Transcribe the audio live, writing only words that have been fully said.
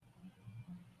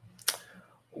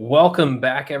Welcome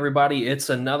back, everybody. It's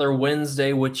another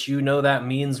Wednesday, which that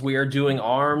means we are doing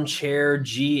Armchair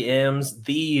GMs,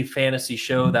 the fantasy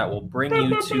show that will bring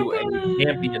you to a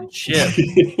championship.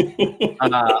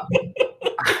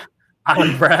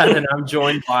 I'm Brad, and I'm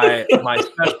joined by my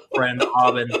special friend,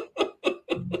 Aubyn.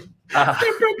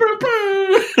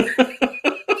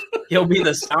 He'll be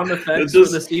the sound effects for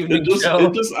this evening show.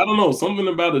 I don't know, something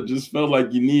about it just felt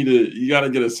like you got to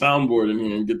get a soundboard in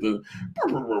here and get the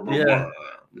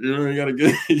you gotta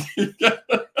get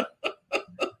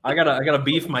I gotta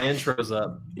beef my intros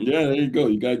up. Yeah, there you go.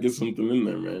 You gotta get something in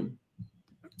there, man.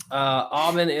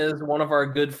 Aubyn is one of our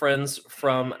good friends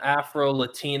from Afro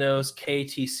Latinos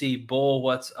KTC Bull.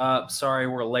 What's up? Sorry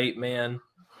we're late, man.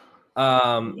 What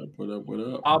up?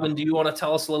 Aubyn, do you want to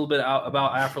tell us a little bit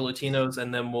about Afro Latinos,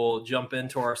 and then we'll jump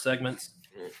into our segments?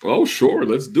 Oh, sure.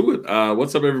 Let's do it.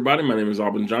 What's up, everybody? My name is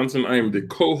Aubyn Johnson. I am the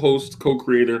co-host,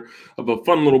 co-creator of a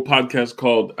fun little podcast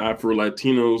called Afro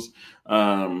Latinos.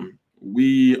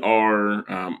 We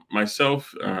are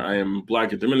myself. I am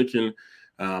Black and Dominican.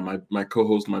 My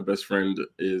co-host, my best friend,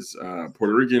 is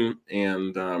Puerto Rican,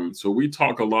 and so we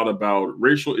talk a lot about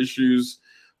racial issues,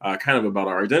 kind of about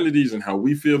our identities and how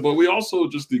we feel, but we also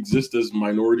just exist as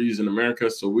minorities in America.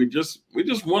 So we just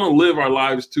want to live our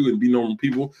lives too and be normal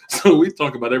people. So we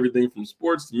talk about everything from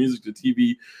sports to music to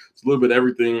TV. It's a little bit of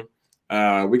everything.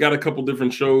 We got a couple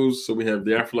different shows. So we have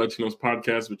the Afro Latinos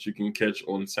podcast, which you can catch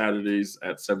on Saturdays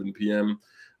at 7 p.m.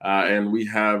 And we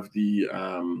have the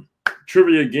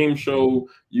trivia game show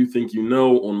You Think You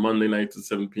Know on Monday nights at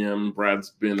 7 p.m.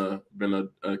 Brad's been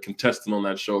a contestant on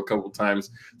that show a couple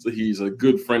times, so he's a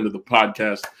good friend of the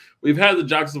podcast. We've had the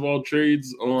Jocks of All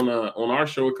Trades on our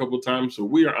show a couple times, so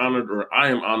we are honored, or I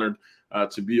am honored,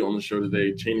 to be on the show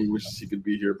today. Cheney wishes he could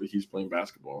be here, but he's playing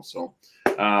basketball. So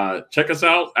check us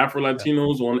out, Afro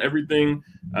Latinos, on everything.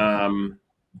 I'm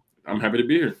happy to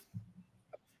be here.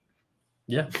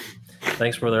 Yeah.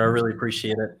 Thanks, brother. I really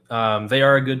appreciate it. They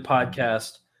are a good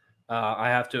podcast. I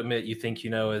have to admit, You Think You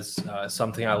Know is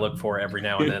something I look for every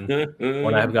now and then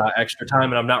when I've got extra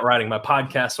time and I'm not writing my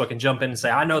podcast, so I can jump in and say,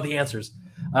 I know the answers.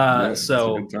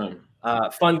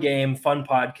 Fun game, fun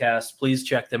podcast. Please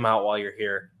check them out while you're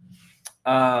here.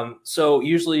 So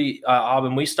usually,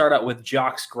 Aubyn, we start out with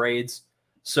Jocks grades.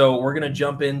 So we're going to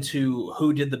jump into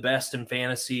who did the best in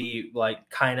fantasy, like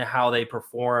kind of how they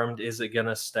performed. Is it going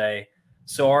to stay?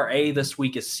 So our A this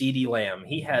week is CeeDee Lamb.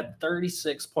 He had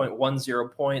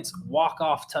 36.10 points,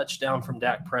 walk-off touchdown from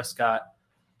Dak Prescott.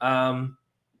 I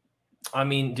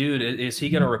mean, dude, is he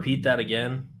going to repeat that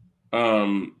again?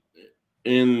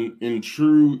 In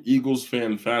true Eagles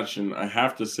fan fashion, I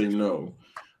have to say no.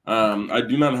 I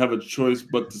do not have a choice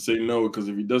but to say no, because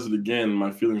if he does it again,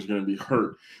 my feelings are going to be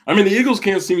hurt. I mean, the Eagles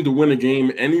can't seem to win a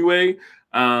game anyway.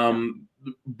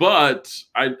 But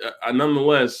I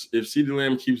nonetheless, if CeeDee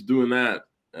Lamb keeps doing that,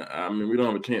 I mean, we don't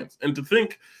have a chance. And to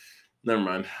think, never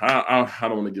mind. I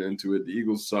don't want to get into it. The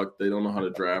Eagles suck. They don't know how to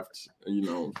draft. You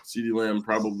know, CeeDee Lamb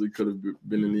probably could have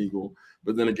been an Eagle,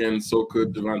 but then again, so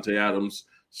could Devontae Adams.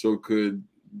 So could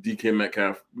DK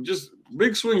Metcalf. Just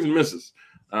big swings and misses.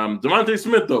 Devontae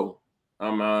Smith, though,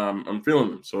 I'm feeling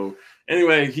him. So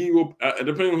anyway, he will,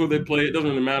 depending on who they play, it doesn't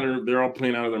really matter. They're all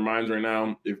playing out of their minds right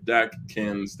now. If Dak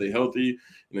can stay healthy,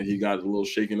 he got a little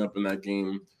shaken up in that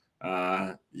game,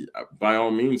 by all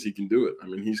means, he can do it. I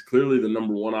mean, he's clearly the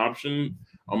number one option.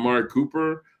 Amari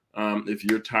Cooper, if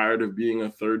you're tired of being a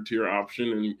third-tier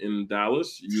option in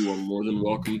Dallas, you are more than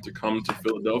welcome to come to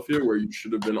Philadelphia, where you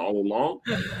should have been all along.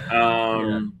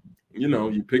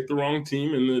 You picked the wrong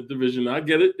team in the division. I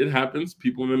get it. It happens.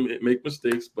 People make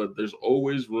mistakes, but there's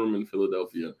always room in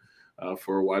Philadelphia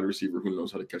for a wide receiver who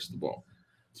knows how to catch the ball.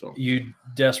 So you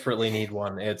desperately need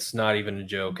one. It's not even a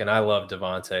joke. And I love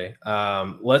Devontae.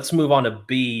 Let's move on to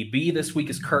B. B this week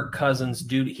is Kirk Cousins.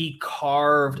 Dude, he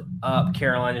carved up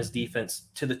Carolina's defense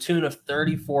to the tune of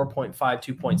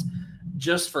 34.52 points.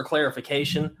 Just for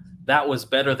clarification, that was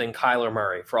better than Kyler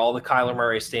Murray. For all the Kyler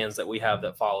Murray stands that we have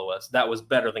that follow us, that was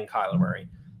better than Kyler Murray.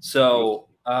 So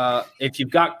if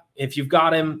you've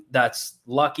got him, that's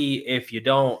lucky. If you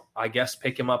don't, I guess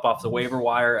pick him up off the waiver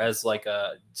wire as like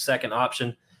a second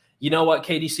option. You know what,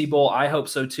 KDC Bowl? I hope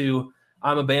so too.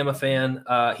 I'm a Bama fan.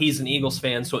 He's an Eagles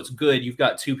fan, so it's good. You've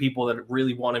got two people that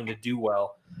really want him to do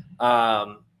well.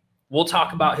 We'll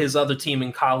talk about his other team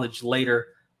in college later.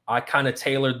 I kind of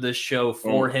tailored this show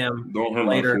for him. Don't hurt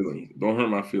later. My feelings. Don't hurt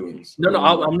my feelings. No,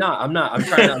 I'm not. I'm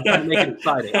trying to make it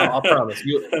exciting. I'll promise.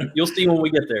 You'll see when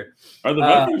we get there. The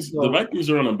Vikings? The Vikings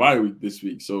are on a bye week this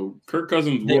week, so Kirk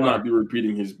Cousins will not be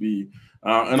repeating his B.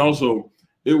 And also,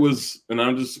 it was, and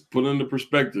I'll just put into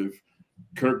perspective,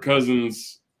 Kirk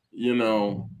Cousins.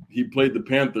 He played the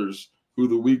Panthers who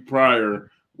the week prior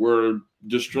were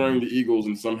destroying the Eagles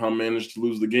and somehow managed to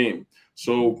lose the game.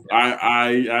 So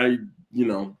I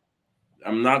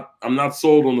I'm not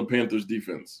sold on the Panthers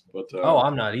defense, but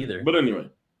I'm not either. But anyway,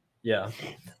 yeah.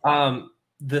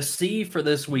 The C for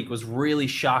this week was really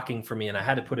shocking for me, and I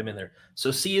had to put him in there.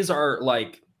 So C's are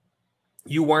like,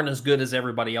 you weren't as good as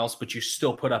everybody else, but you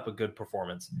still put up a good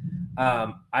performance.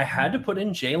 I had to put in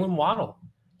Jalen Waddle.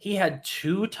 He had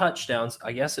 2 touchdowns.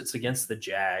 I guess it's against the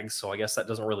Jags, so I guess that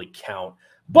doesn't really count.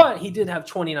 But he did have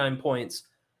 29 points.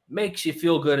 Makes you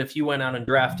feel good if you went out and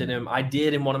drafted him. I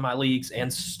did in one of my leagues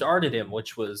and started him,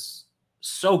 which was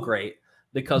so great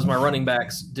because my running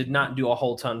backs did not do a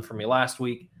whole ton for me last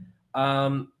week.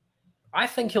 I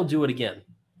think he'll do it again.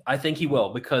 I think he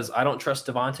will because I don't trust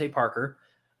Devontae Parker.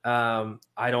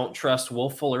 I don't trust Will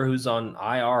Fuller, who's on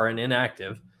IR and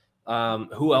inactive.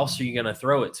 Who else are you going to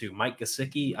throw it to? Mike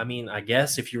Gesicki? I mean, I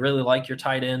guess if you really like your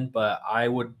tight end, but I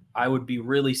would be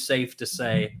really safe to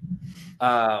say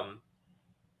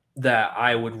that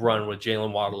I would run with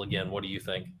Jalen Waddle again. What do you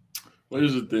think? Well,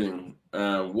 here's the thing.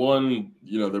 One,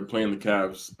 they're playing the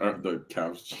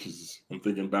Cavs. Jesus, I'm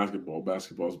thinking basketball.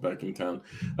 Basketball's back in town.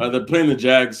 They're playing the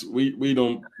Jags. We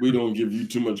don't give you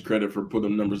too much credit for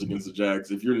putting numbers against the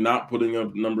Jags. If you're not putting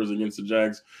up numbers against the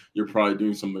Jags, you're probably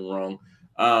doing something wrong.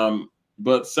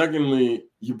 But secondly,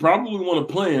 you probably want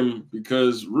to play him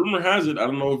because rumor has it, I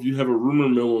don't know if you have a rumor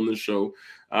mill on this show,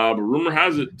 but rumor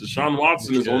has it Deshaun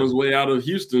Watson is on his way out of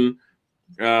Houston.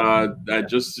 I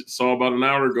just saw about an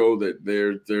hour ago that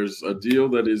there's a deal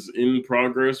that is in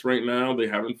progress right now. They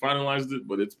haven't finalized it,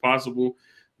 but it's possible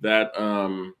that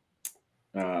Deshaun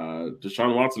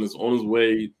Watson is on his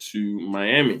way to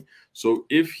Miami. So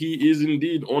if he is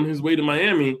indeed on his way to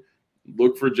Miami,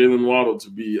 look for Jalen Waddle to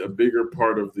be a bigger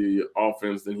part of the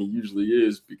offense than he usually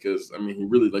is because, I mean, he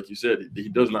really, like you said, he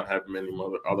does not have many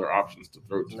other options to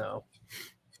throw to. No.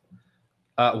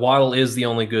 Waddle is the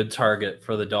only good target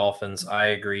for the Dolphins. I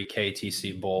agree,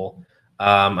 KTC Bull.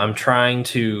 I'm trying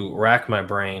to rack my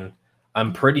brain.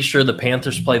 I'm pretty sure the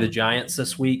Panthers play the Giants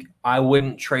this week. I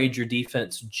wouldn't trade your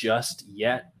defense just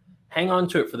yet. Hang on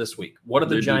to it for this week. What are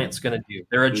the Giants going to do?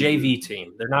 They're a JV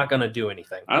team. They're not going to do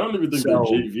anything. I don't even think they're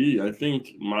JV. I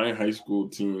think my high school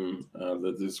team,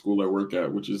 the school I work at,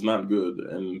 which is not good,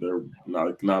 and they're not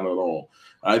at all.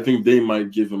 I think they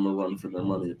might give them a run for their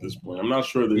money at this point. I'm not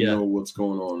sure they know what's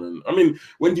going on. And I mean,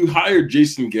 when you hired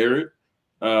Jason Garrett,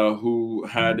 who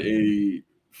had a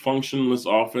functionless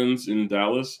offense in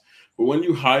Dallas, but when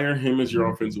you hire him as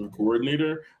your offensive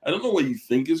coordinator, I don't know what you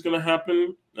think is going to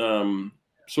happen.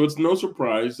 So it's no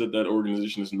surprise that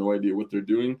organization has no idea what they're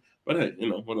doing. But hey,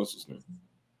 what else is new?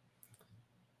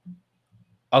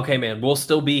 Okay, man, we'll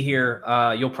still be here.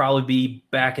 You'll probably be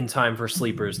back in time for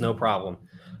sleepers, no problem.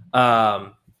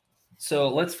 So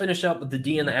let's finish up with the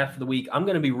D and the F of the week. I'm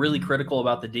going to be really critical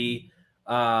about the D.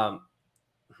 Our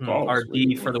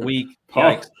D for the week.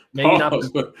 Pause. Maybe not.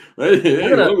 Hey,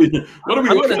 what are we?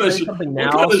 What kind of show? Something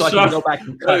now, so I can go back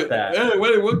and cut that. Hey,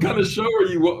 wait! What kind of show are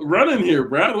you running here,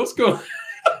 Brad? What's going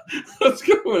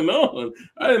on?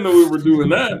 I didn't know we were doing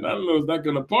that. I don't know. It's not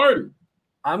going to party.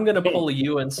 I'm going to pull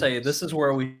you and say this is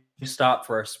where we stop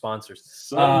for our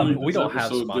sponsors. We don't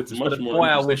have sponsors, but boy,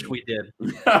 I wish we did.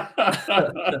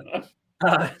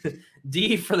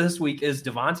 D for this week is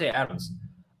Devontae Adams.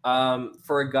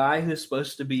 For a guy who's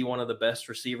supposed to be one of the best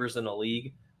receivers in the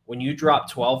league, when you drop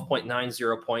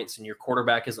 12.90 points and your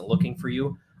quarterback isn't looking for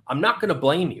you, I'm not going to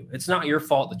blame you. It's not your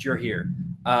fault that you're here.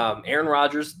 Aaron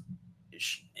Rodgers,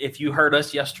 if you heard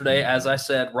us yesterday, as I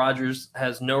said, Rodgers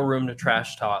has no room to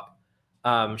trash talk.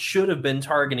 Should have been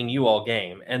targeting you all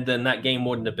game, and then that game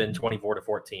wouldn't have been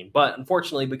 24-14. But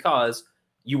unfortunately, because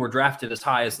you were drafted as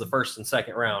high as the first and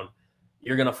second round,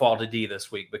 you're going to fall to D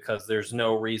this week because there's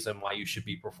no reason why you should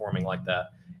be performing like that.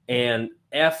 And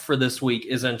F for this week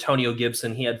is Antonio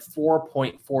Gibson. He had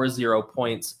 4.40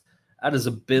 points. That is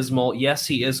abysmal. Yes,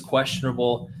 he is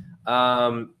questionable.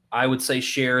 I would say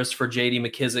shares for J.D.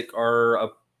 McKissic are a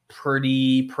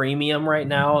pretty premium right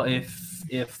now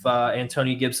if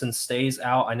Antonio Gibson stays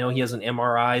out. I know he has an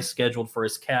MRI scheduled for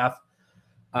his calf.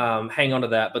 Hang on to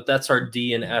that. But that's our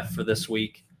D and F for this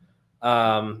week.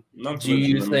 Not do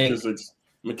you think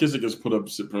McKissic has put up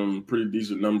some pretty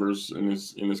decent numbers in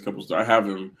his couple? I have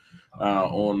him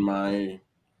on my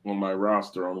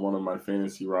roster, on one of my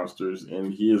fantasy rosters,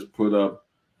 and he has put up.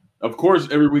 Of course,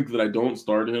 every week that I don't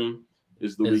start him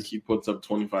is the week he puts up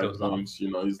 25 points. He's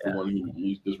the one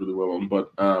he does really well on. But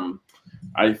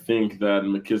I think that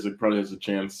McKissic probably has a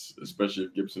chance, especially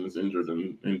if Gibson is injured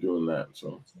in doing that.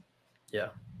 So, yeah,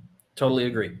 totally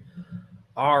agree.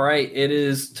 All right, it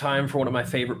is time for one of my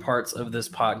favorite parts of this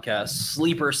podcast,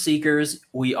 sleeper seekers.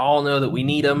 We all know that we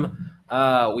need them.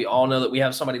 We all know that we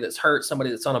have somebody that's hurt, somebody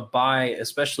that's on a bye,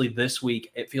 especially this week.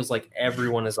 It feels like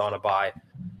everyone is on a bye.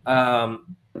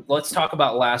 Let's talk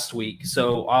about last week.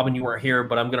 So, Aubyn, you weren't here,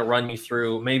 but I'm going to run you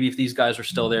through. Maybe if these guys are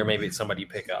still there, maybe it's somebody you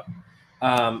pick up.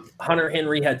 Hunter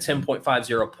Henry had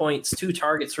 10.50 points, 2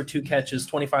 targets for 2 catches,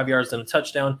 25 yards and a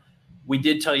touchdown. We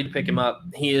did tell you to pick him up.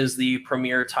 He is the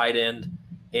premier tight end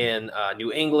in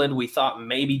New England. We thought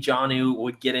maybe Jonnu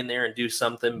would get in there and do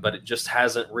something, but it just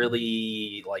hasn't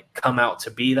really come out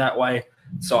to be that way.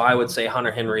 So I would say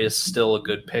Hunter Henry is still a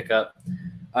good pickup.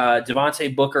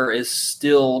 Devontae Booker is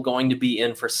still going to be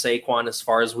in for Saquon as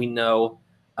far as we know.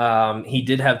 He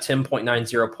did have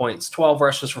 10.90 points, 12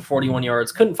 rushes for 41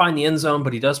 yards. Couldn't find the end zone,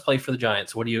 but he does play for the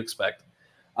Giants. What do you expect?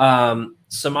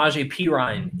 Samaje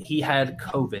Perine, he had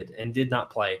COVID and did not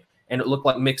play, and it looked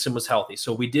like Mixon was healthy.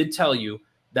 So we did tell you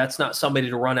that's not somebody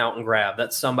to run out and grab.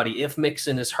 That's somebody, if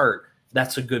Mixon is hurt,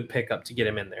 that's a good pickup to get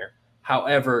him in there.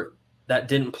 However, that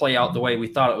didn't play out the way we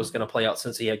thought it was going to play out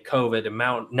since he had COVID.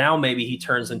 And now maybe he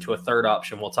turns into a third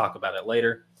option. We'll talk about it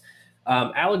later.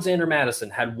 Alexander Madison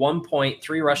had 1 point,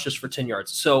 3 rushes for 10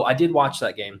 yards. So I did watch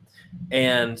that game.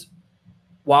 And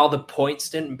while the points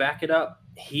didn't back it up,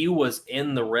 he was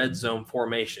in the red zone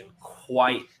formation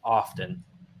quite often,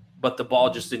 but the ball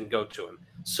just didn't go to him.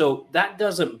 So that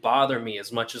doesn't bother me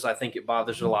as much as I think it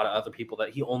bothers a lot of other people that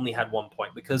he only had 1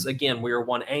 point. Because, again, we were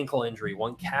one ankle injury,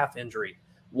 one calf injury,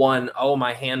 one, oh,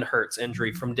 my hand hurts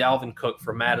injury from Dalvin Cook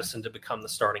for Madison to become the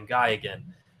starting guy again.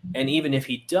 And even if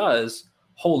he does,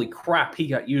 holy crap, he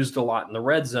got used a lot in the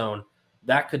red zone.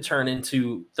 That could turn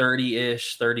into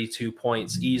 30-ish, 32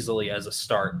 points easily as a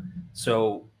start.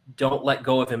 So don't let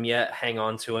go of him yet. Hang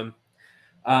on to him.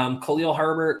 Khalil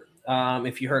Herbert,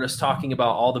 if you heard us talking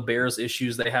about all the Bears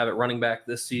issues they have at running back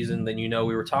this season, then you know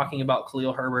we were talking about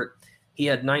Khalil Herbert. He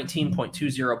had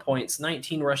 19.20 points,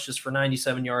 19 rushes for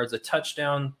 97 yards, a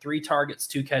touchdown, 3 targets,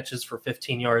 2 catches for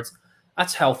 15 yards.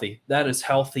 That's healthy. That is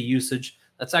healthy usage.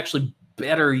 That's actually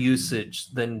better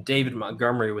usage than David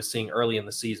Montgomery was seeing early in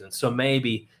the season. So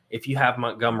maybe if you have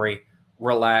Montgomery,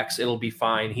 relax, it'll be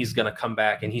fine. He's going to come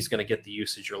back and he's going to get the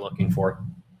usage you're looking for.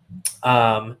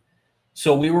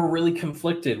 So we were really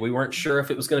conflicted. We weren't sure if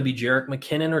it was going to be Jerick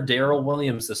McKinnon or Darrell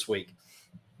Williams this week.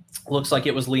 Looks like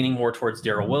it was leaning more towards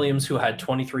Darrell Williams, who had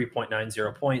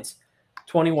 23.90 points,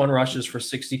 21 rushes for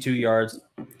 62 yards,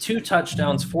 2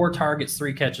 touchdowns, 4 targets,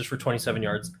 3 catches for 27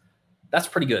 yards. That's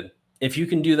pretty good. If you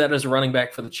can do that as a running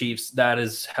back for the Chiefs, that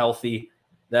is healthy.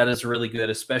 That is really good,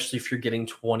 especially if you're getting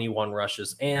 21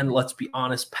 rushes. And let's be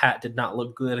honest, Pat did not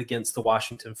look good against the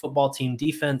Washington football team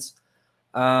defense.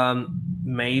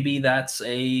 Maybe that's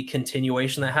a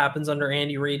continuation that happens under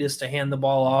Andy Reid, is to hand the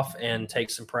ball off and take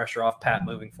some pressure off Pat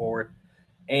moving forward.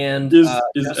 And is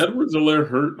Edwards-Helaire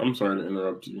hurt? I'm sorry to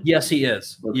interrupt you. Yes, he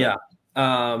is. Okay. Yeah.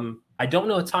 I don't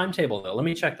know a timetable though. Let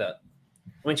me check that.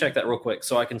 Real quick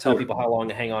so I can tell people how long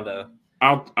to hang on to.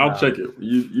 I'll check it.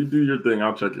 You do your thing.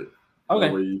 I'll check it. Okay.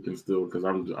 That way you can still, because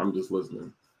I'm just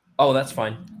listening. Oh, that's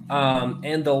fine.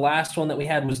 And the last one that we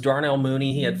had was Darnell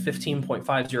Mooney. He had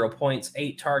 15.50 points,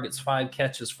 8 targets, 5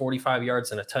 catches, 45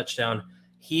 yards, and a touchdown.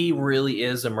 He really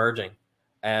is emerging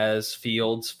as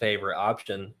Fields' favorite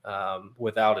option,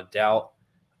 without a doubt.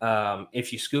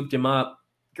 If you scooped him up,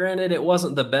 granted, it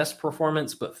wasn't the best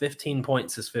performance, but 15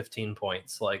 points is 15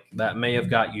 points. Like, that may have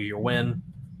got you your win.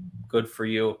 Good for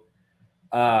you.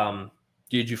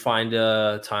 Did you find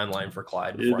a timeline for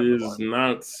Clyde? It is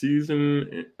not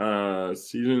season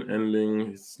ending.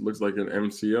 It looks like an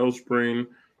MCL sprain.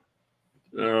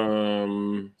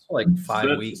 Like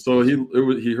 5 weeks. So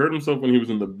he hurt himself when he was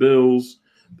in the Bills.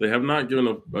 They have not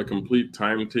given a complete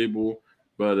timetable,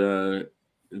 but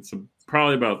it's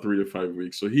probably about 3 to 5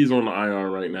 weeks. So he's on the IR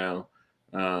right now.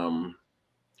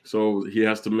 So he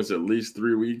has to miss at least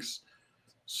 3 weeks.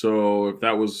 So if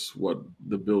that was what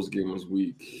the Bills game was,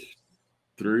 week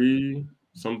 3,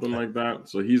 something like that.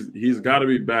 So he's got to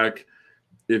be back.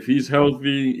 If he's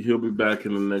healthy, he'll be back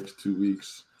in the next 2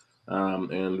 weeks.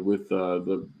 And with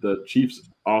the Chiefs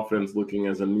offense looking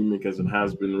as anemic as it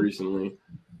has been recently,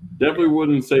 definitely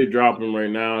wouldn't say drop him right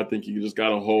now. I think you just got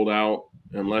to hold out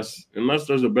unless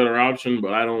there's a better option.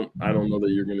 But I don't know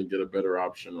that you're going to get a better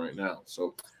option right now.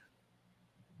 So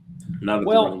not at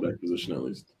the running back position, at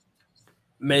least.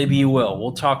 Maybe you will.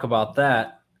 We'll talk about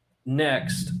that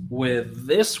next with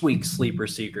this week's Sleeper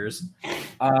Seekers.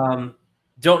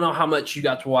 Don't know how much you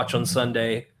got to watch on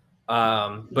Sunday,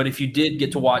 but if you did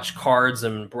get to watch Cards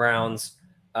and Browns,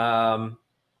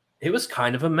 it was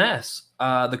kind of a mess.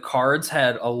 The Cards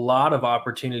had a lot of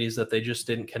opportunities that they just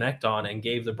didn't connect on and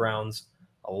gave the Browns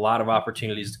a lot of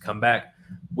opportunities to come back,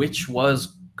 which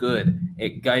was good.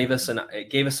 It gave us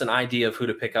an idea of who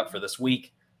to pick up for this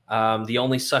week. The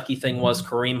only sucky thing was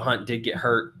Kareem Hunt did get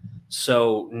hurt.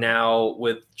 So now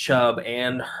with Chubb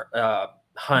and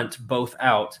Hunt both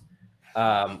out,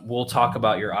 we'll talk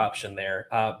about your option there.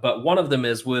 But one of them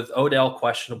is with Odell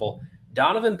questionable.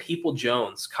 Donovan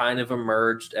Peoples-Jones kind of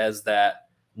emerged as that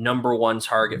number one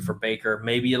target for Baker.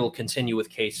 Maybe it'll continue with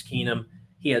Case Keenum.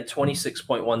 He had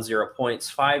 26.10 points,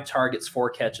 5 targets, 4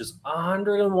 catches,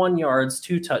 101 yards,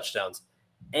 2 touchdowns.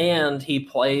 And he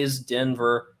plays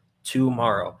Denver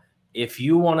tomorrow. If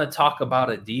you want to talk about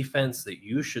a defense that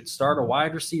you should start a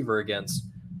wide receiver against,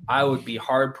 I would be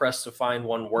hard-pressed to find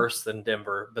one worse than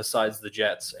Denver besides the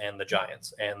Jets and the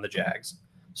Giants and the Jags.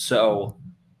 So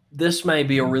this may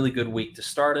be a really good week to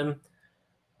start him.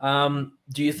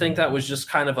 Do you think that was just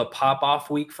kind of a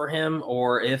pop-off week for him?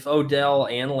 Or if Odell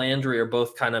and Landry are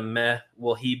both kind of meh,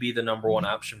 will he be the number one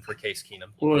option for Case Keenum?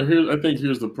 Well, I think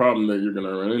here's the problem that you're going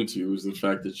to run into is the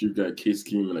fact that you've got Case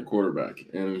Keenum at quarterback,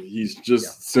 and he's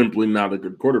just simply not a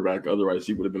good quarterback. Otherwise,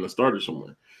 he would have been a starter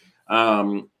somewhere.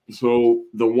 So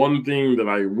the one thing that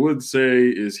I would say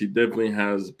is he definitely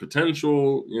has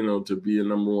potential, to be a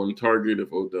number one target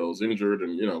if Odell's injured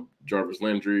and, Jarvis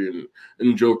Landry and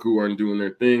Njoku aren't doing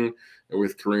their thing. And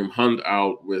with Kareem Hunt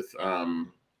out, with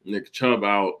Nick Chubb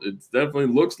out, it definitely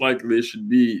looks like they should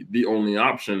be the only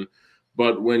option.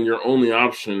 But when your only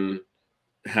option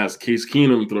has Case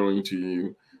Keenum throwing to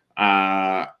you,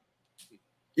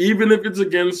 even if it's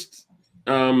against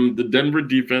the Denver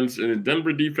defense, and the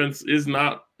Denver defense is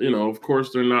not, of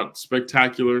course, they're not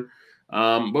spectacular,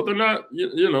 but they're not,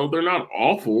 they're not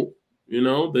awful.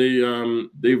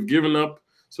 They've given up.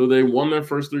 So they won their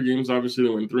first 3 games. Obviously, they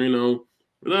went 3-0.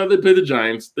 They play the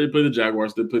Giants. They play the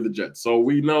Jaguars. They play the Jets. So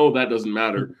we know that doesn't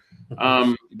matter.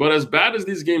 But as bad as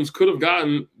these games could have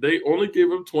gotten, they only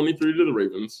gave up 23 to the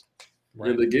Ravens.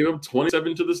 Right. And they gave up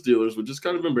 27 to the Steelers, which is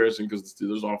kind of embarrassing because the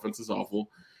Steelers' offense is awful.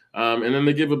 And then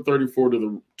they gave up 34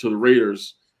 to the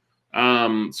Raiders.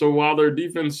 So while their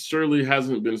defense surely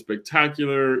hasn't been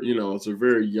spectacular, it's a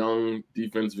very young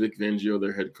defense. Vic Fangio,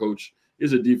 their head coach,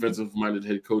 is a defensive-minded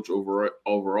head coach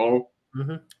overall.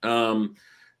 Mm-hmm.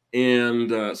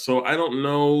 So I don't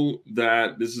know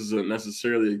that this is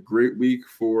necessarily a great week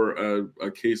for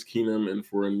a Case Keenum and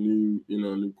for a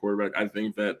new quarterback. I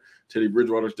think that Teddy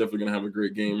Bridgewater is definitely going to have a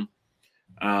great game.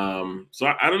 So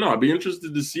I don't know. I'd be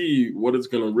interested to see what it's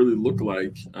going to really look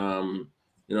like.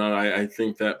 I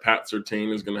think that Pat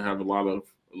Surtain is going to have a lot of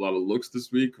looks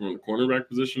this week from the cornerback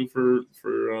position for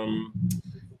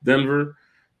Denver,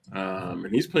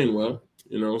 and he's playing well.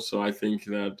 So I think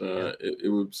that it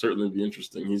would certainly be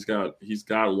interesting. He's got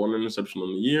 1 interception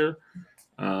on the year.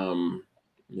 I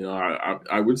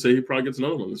would say he probably gets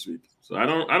another one this week. So I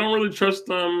don't really trust.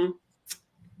 I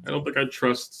don't think I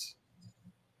trust.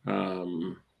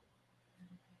 Keenum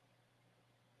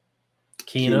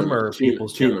or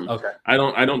Keenum. Okay.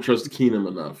 I don't trust Keenum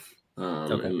enough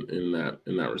in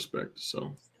that respect.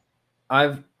 So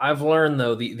I've learned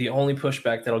though the only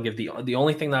pushback that I'll give the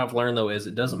only thing that I've learned though is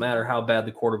it doesn't matter how bad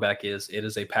the quarterback is, it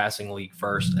is a passing league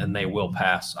first, and they will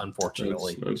pass,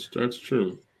 unfortunately. That's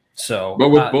true. So but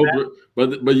with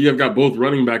but you have got both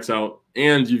running backs out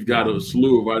and you've got a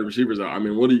slew of wide receivers out. I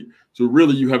mean, so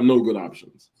really you have no good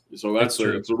options. So it's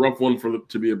a rough one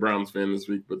to be a Browns fan this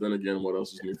week. But then again, what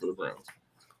else is new for the Browns?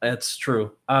 That's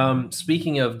true.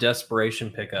 Speaking of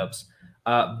desperation pickups,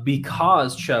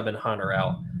 because Chubb and Hunt are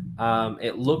out,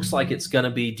 it looks like it's going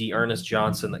to be D'Ernest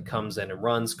Johnson that comes in and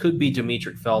runs. Could be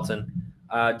Demetric Felton.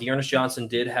 D'Ernest Johnson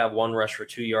did have 1 rush for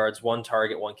 2 yards, 1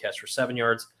 target, 1 catch for 7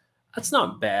 yards. That's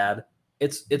not bad.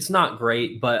 It's not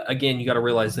great, but again, you got to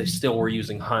realize they still were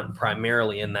using Hunt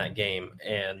primarily in that game,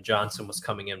 and Johnson was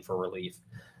coming in for relief.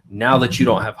 Now that you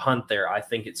don't have Hunt there, I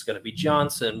think it's going to be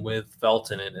Johnson with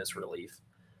Felton in his relief.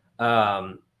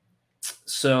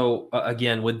 So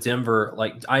again, with Denver,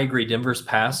 I agree, Denver's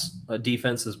pass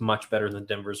defense is much better than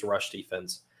Denver's rush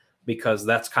defense, because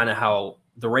that's kind of how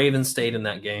the Ravens stayed in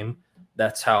that game.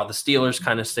 That's how the Steelers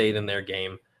kind of stayed in their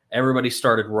game. Everybody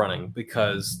started running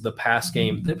because the pass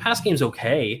game's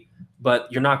okay,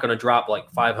 but you're not going to drop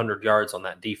 500 yards on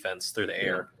that defense through the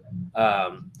air.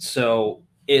 So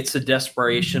it's a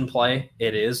desperation play.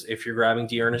 It is, if you're grabbing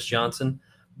D'Ernest Johnson,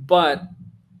 but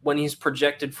when he's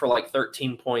projected for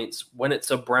 13 points, when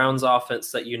it's a Browns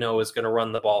offense that is going to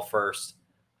run the ball first,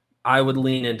 I would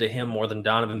lean into him more than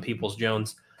Donovan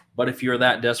Peoples-Jones. But if you're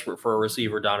that desperate for a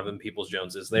receiver, Donovan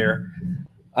Peoples-Jones is there.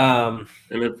 And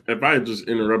if I just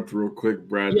interrupt real quick,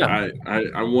 Brad, yeah.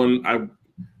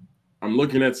 I'm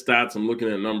looking at stats. I'm looking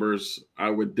at numbers. I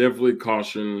would definitely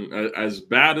caution, as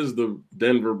bad as the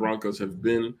Denver Broncos have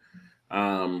been,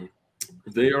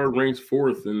 they are ranked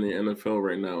 4th in the NFL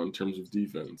right now in terms of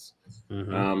defense.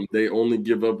 They only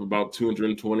give up about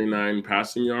 229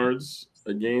 passing yards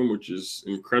a game, which is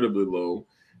incredibly low.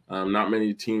 Not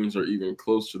many teams are even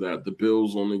close to that. The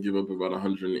Bills only give up about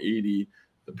 180.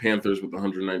 The Panthers with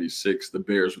 196. The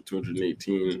Bears with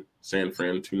 218. San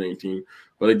Fran 219.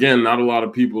 But again, not a lot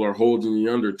of people are holding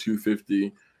the under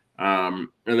 250. And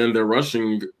then their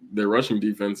rushing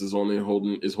defense is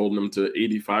holding them to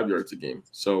 85 yards a game.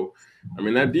 So, I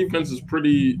mean, that defense is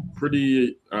pretty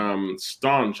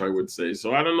staunch, I would say.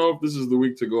 So I don't know if this is the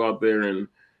week to go out there and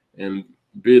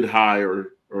bid high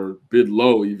or bid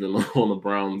low even on a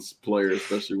Browns player,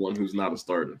 especially one who's not a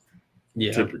starter.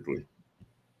 Yeah, typically.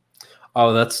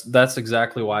 Oh, that's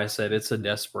exactly why I said it's a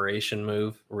desperation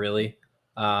move, really.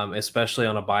 Especially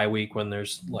on a bye week when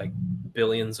there's like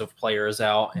billions of players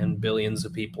out and billions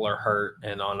of people are hurt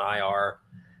and on IR.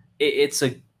 It's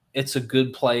a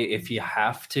good play if you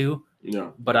have to.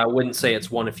 Yeah. But I wouldn't say it's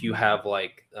one if you have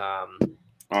like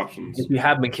options. If you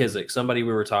have McKissick, somebody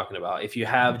we were talking about, if you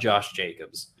have Josh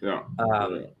Jacobs. Yeah.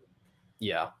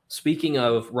 Yeah. Speaking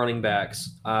of running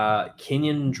backs,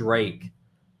 Kenyon Drake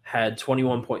had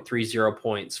 21.30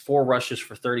 points, 4 rushes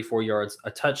for 34 yards,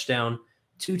 a touchdown,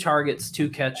 2 targets, 2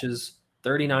 catches,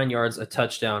 39 yards, a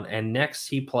touchdown. And next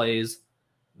he plays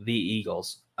the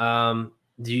Eagles.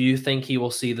 Do you think he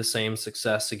will see the same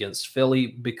success against Philly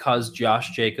because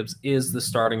Josh Jacobs is the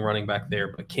starting running back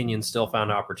there, but Kenyon still found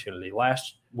opportunity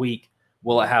last week?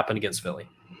 Will it happen against Philly?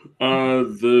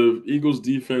 The Eagles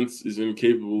defense is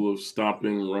incapable of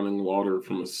stopping running water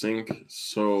from a sink.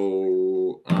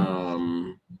 So,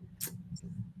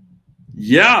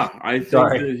 yeah, I think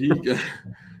that he,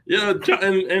 yeah,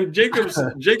 and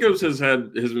Jacobs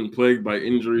has been plagued by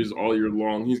injuries all year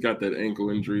long. He's got that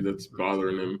ankle injury that's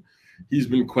bothering him. He's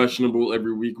been questionable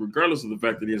every week, regardless of the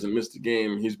fact that he hasn't missed a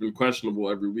game. He's been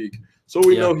questionable every week, so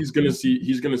we know he's going to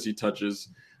see touches.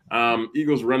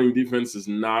 Eagles' running defense is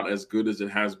not as good as it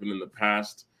has been in the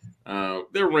past.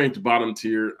 They're ranked bottom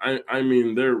tier. I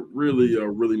mean, they're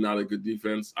really not a good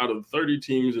defense. Out of 30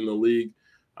 teams in the league,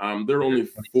 they're only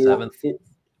four.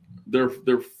 They're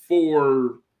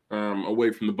 4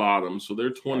 away from the bottom, so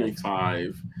they're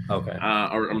 25. Okay.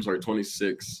 Or I'm sorry,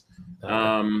 26.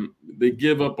 They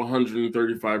give up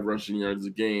 135 rushing yards a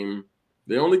game.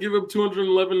 They only give up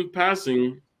 211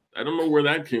 passing. I don't know where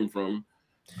that came from.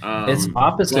 It's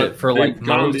opposite for they've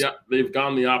gone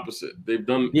the opposite. They've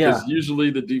done because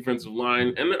usually the defensive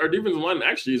line and our defensive line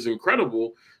actually is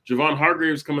incredible. Javon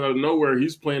Hargrave's coming out of nowhere.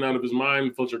 He's playing out of his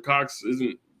mind. Fletcher Cox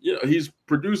isn't. He's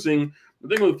producing.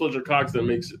 The thing with Fletcher Cox that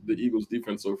makes the Eagles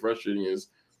defense so frustrating is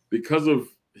because of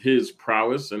his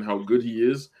prowess and how good he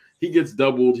is. He gets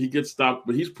doubled, he gets stopped,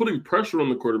 but he's putting pressure on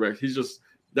the quarterback.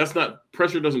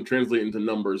 Pressure doesn't translate into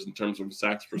numbers in terms of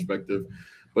sacks perspective.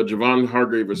 But Javon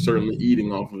Hargrave is certainly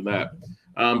eating off of that.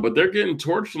 But they're getting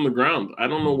torched on the ground. I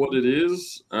don't know what it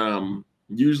is.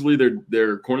 Usually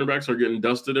their cornerbacks are getting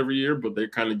dusted every year, but they're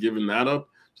kind of giving that up.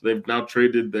 So they've now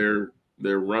traded their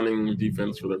running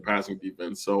defense for their passing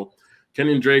defense. So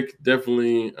Kenyon Drake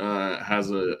definitely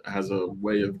has a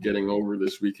way of getting over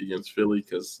this week against Philly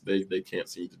because they can't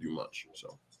seem to do much.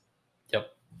 So,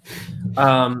 yep.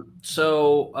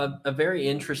 So a very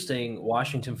interesting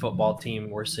Washington football team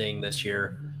we're seeing this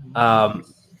year,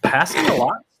 passing a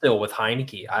lot still with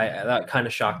Heineke. That kind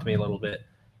of shocked me a little bit.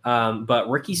 But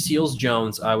Ricky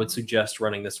Seals-Jones, I would suggest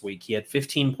running this week. He had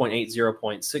 15.80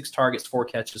 points, 6 targets, 4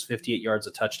 catches, 58 yards,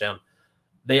 a touchdown.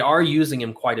 They are using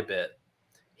him quite a bit.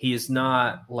 He is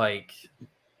not like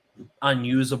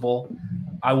unusable.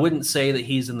 I wouldn't say that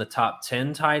he's in the top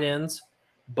 10 tight ends,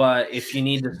 but if you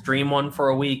need to stream one for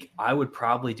a week, I would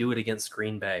probably do it against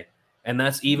Green Bay. And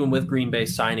that's even with Green Bay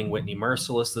signing Whitney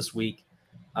Merciless this week.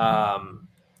 I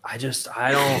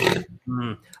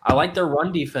like their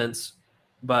run defense,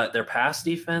 but their pass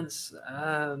defense,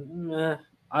 I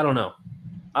don't know.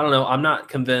 I'm not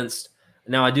convinced.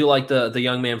 Now, I do like the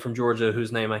young man from Georgia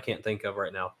whose name I can't think of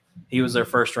right now. He was their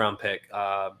first-round pick.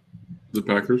 The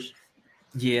Packers?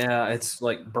 Yeah, it's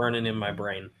like burning in my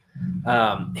brain.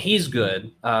 He's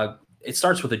good. It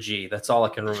starts with a G. That's all I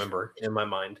can remember in my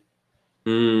mind.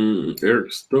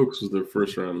 Eric Stokes was their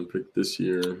first-round pick this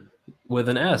year. With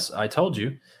an S, I told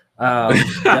you.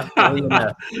 Definitely an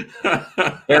S.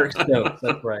 Eric Stokes,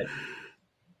 that's right.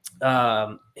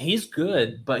 He's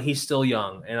good, but he's still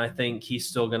young, and I think he's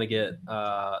still going to get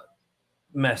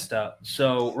messed up.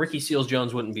 So Ricky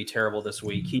Seals-Jones wouldn't be terrible this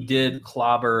week. He did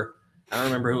clobber. I don't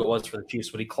remember who it was for the Chiefs,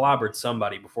 but he clobbered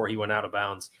somebody before he went out of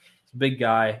bounds. Big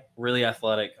guy, really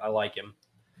athletic. I like him.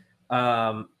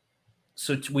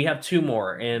 So we have two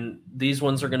more, and these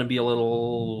ones are going to be a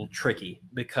little tricky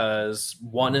because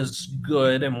one is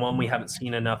good and one we haven't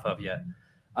seen enough of yet.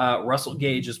 Russell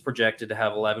Gage is projected to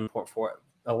have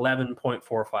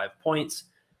 11.45 points.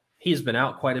 He's been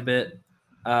out quite a bit,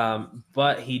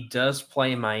 but he does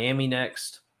play Miami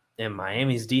next, and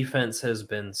Miami's defense has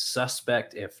been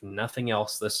suspect, if nothing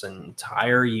else, this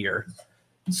entire year.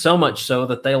 So much so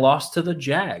that they lost to the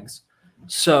Jags.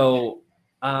 So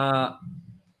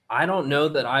I don't know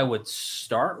that I would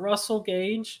start Russell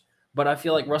Gage, but I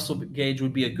feel like Russell Gage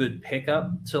would be a good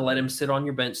pickup to let him sit on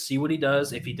your bench, see what he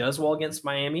does. If he does well against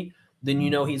Miami, then you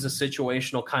know he's a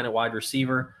situational kind of wide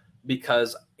receiver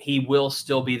because he will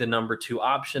still be the number 2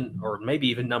 option, or maybe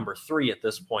even number 3 at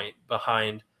this point,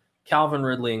 behind Calvin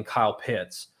Ridley and Kyle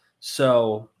Pitts.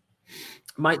 So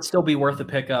might still be worth a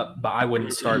pickup, but I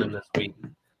wouldn't start him this week.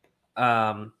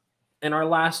 And our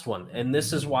last one, and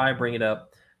this is why I bring it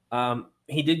up.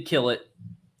 He did kill it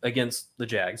against the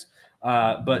Jags,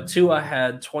 but Tua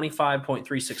had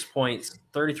 25.36 points,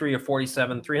 33 of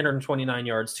 47, 329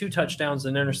 yards, 2 touchdowns,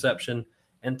 an interception,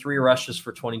 and 3 rushes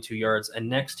for 22 yards. And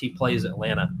next he plays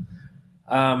Atlanta.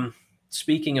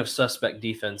 Speaking of suspect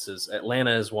defenses,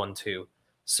 Atlanta is 1-2.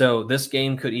 So this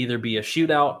game could either be a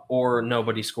shootout or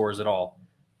nobody scores at all.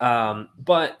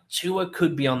 But Tua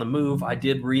could be on the move. I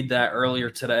did read that earlier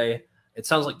today. It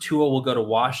sounds like Tua will go to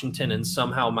Washington and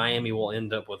somehow Miami will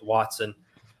end up with Watson.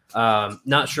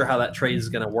 Not sure how that trade is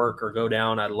going to work or go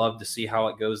down. I'd love to see how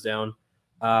it goes down.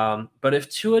 But if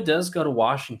Tua does go to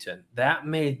Washington, that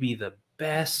may be the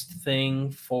best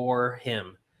thing for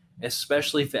him,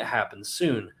 especially if it happens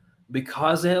soon,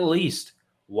 because at least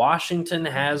Washington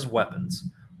has weapons.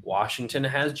 Washington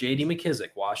has J.D. McKissick.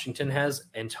 Washington has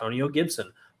Antonio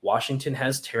Gibson. Washington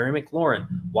has Terry McLaurin.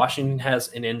 Washington has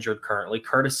an injured currently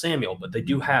Curtis Samuel, but they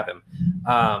do have him.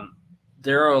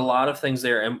 There are a lot of things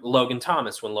there. And Logan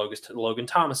Thomas, when Logan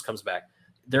Thomas comes back,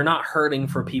 they're not hurting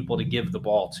for people to give the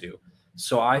ball to.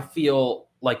 So I feel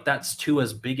like that's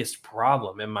Tua's biggest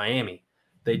problem in Miami.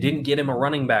 They didn't get him a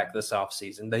running back this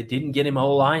offseason. They didn't get him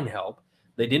O-line help.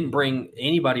 They didn't bring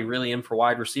anybody really in for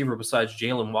wide receiver besides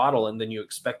Jalen Waddle, and then you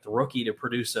expect the rookie to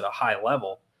produce at a high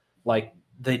level. Like,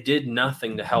 they did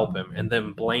nothing to help him and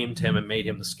then blamed him and made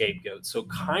him the scapegoat. So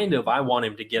kind of I want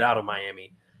him to get out of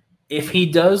Miami. If he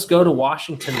does go to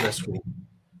Washington this week,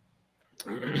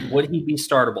 would he be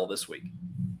startable this week?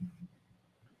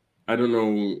 I don't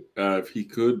know if he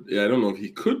could. Yeah, I don't know if he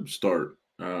could start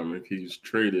if he's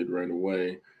traded right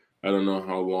away. I don't know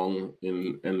how long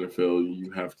in NFL you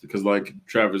have to, because like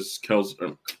Travis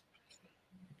Kelce,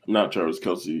 not Travis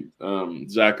Kelce,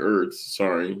 Zach Ertz.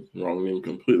 Sorry, wrong name,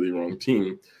 completely wrong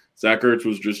team. Zach Ertz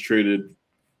was just traded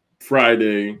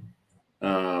Friday,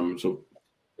 so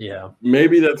yeah,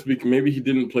 maybe that's because maybe he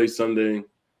didn't play Sunday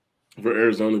for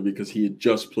Arizona because he had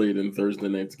just played in Thursday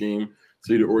night's game.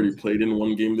 So he'd already played in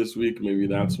one game this week. Maybe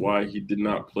that's why he did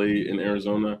not play in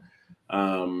Arizona.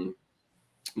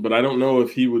 But I don't know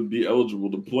if he would be eligible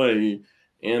to play.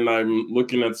 And I'm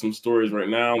looking at some stories right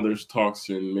now. There's talks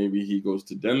in maybe he goes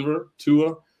to Denver,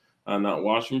 Tua, not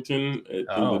Washington. I think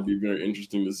that'd be very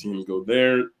interesting to see him go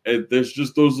there. There's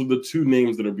just those are the two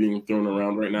names that are being thrown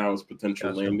around right now as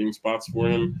potential landing spots for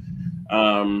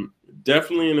him.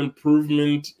 Definitely an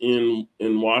improvement in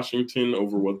Washington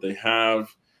over what they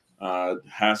have.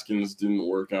 Haskins didn't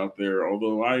work out there,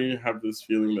 although I have this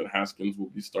feeling that Haskins will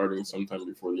be starting sometime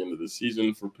before the end of the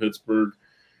season for Pittsburgh.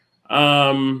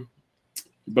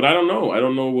 But I don't know. I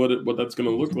don't know what that's going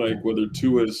to look like, whether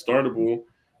Tua is startable.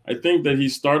 I think that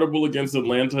he's startable against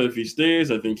Atlanta if he stays.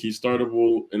 I think he's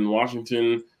startable in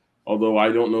Washington, although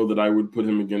I don't know that I would put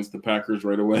him against the Packers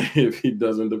right away if he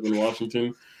does end up in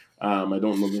Washington. I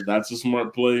don't know that that's a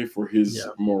smart play for his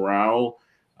morale.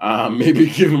 Maybe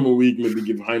give him a week, maybe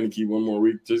give Heineke one more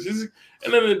week.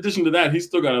 And then in addition to that, he's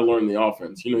still got to learn the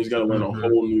offense. He's got to learn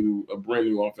a brand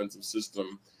new offensive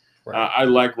system. Right. I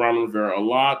like Ron Rivera a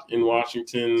lot in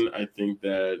Washington. I think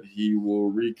that he will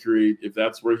recreate, if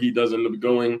that's where he does end up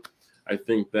going, I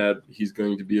think that he's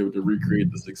going to be able to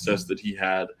recreate the success that he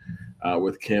had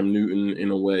with Cam Newton in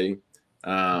a way.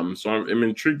 So I'm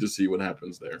intrigued to see what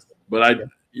happens there. But I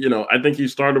think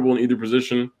he's startable in either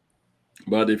position.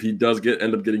 But if he does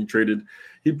end up getting traded,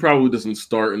 he probably doesn't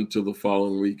start until the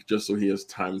following week, just so he has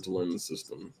time to learn the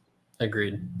system.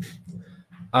 Agreed.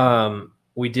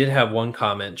 We did have one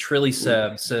comment. Trilly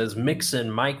Seb says, Mixon,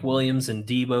 Mike Williams, and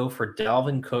Debo for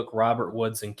Dalvin Cook, Robert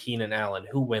Woods, and Keenan Allen.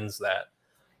 Who wins that?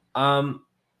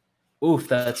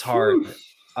 That's hard.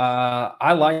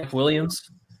 I like Williams,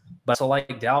 but I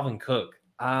like Dalvin Cook.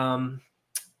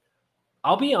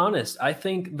 I'll be honest. I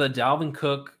think the Dalvin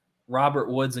Cook, Robert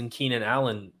Woods, and Keenan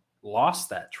Allen lost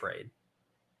that trade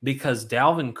because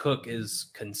Dalvin Cook is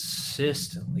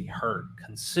consistently hurt.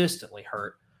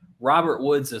 Robert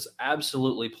Woods is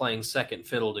absolutely playing second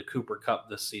fiddle to Cooper Kupp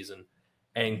this season,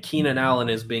 and Keenan Allen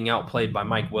is being outplayed by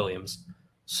Mike Williams.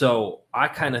 So I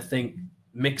kind of think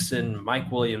Mixon,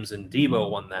 Mike Williams, and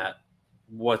Debo won that.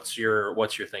 What's your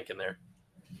thinking there?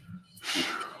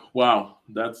 Wow,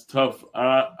 that's tough.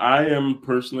 I am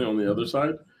personally on the other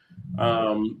side.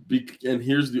 And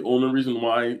here's the only reason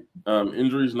why,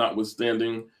 injuries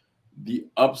notwithstanding, the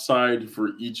upside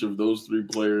for each of those three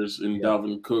players in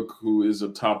Dalvin Cook, who is a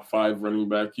top 5 running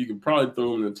back, you could probably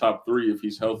throw him in the top 3 if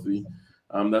he's healthy.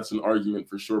 That's an argument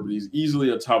for sure, but he's easily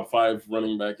a top 5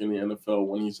 running back in the NFL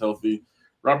when he's healthy.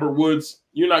 Robert Woods,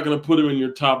 you're not going to put him in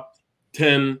your top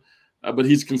 10, but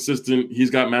he's consistent.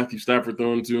 He's got Matthew Stafford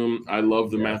thrown to him. I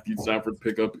love the Matthew Stafford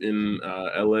pickup in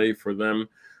LA for them.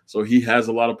 So he has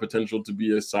a lot of potential to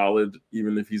be a solid,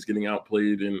 even if he's getting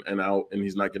outplayed and out and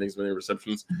he's not getting as many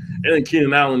receptions. And then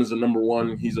Keenan Allen is a number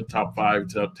 1. He's a top 5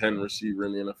 to 10 receiver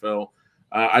in the NFL.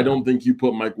 I don't think you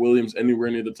put Mike Williams anywhere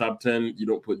near the top 10. You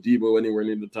don't put Debo anywhere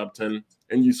near the top 10.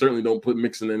 And you certainly don't put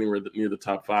Mixon anywhere near the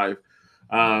top 5.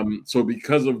 So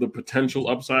because of the potential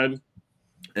upside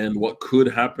and what could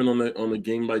happen on a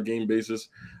game-by-game basis,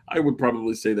 I would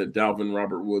probably say that Dalvin,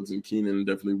 Robert Woods, and Keenan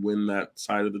definitely win that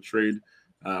side of the trade.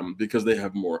 Because they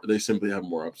simply have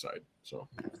more upside. So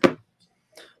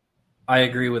I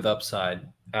agree with upside.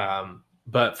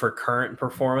 But for current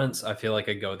performance, I feel like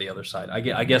I go the other side.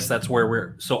 I guess that's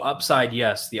where so upside,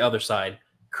 yes, the other side.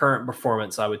 Current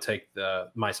performance, I would take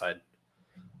my side.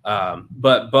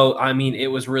 But both, I mean, it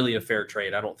was really a fair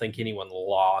trade. I don't think anyone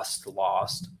lost.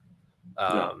 Thanks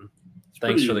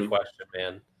for the question,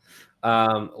 man.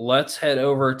 Let's head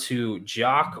over to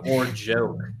Jock or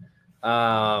Joke.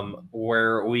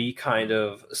 Where we kind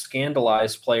of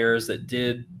scandalized players that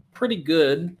did pretty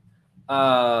good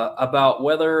about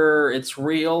whether it's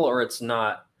real or it's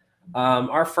not.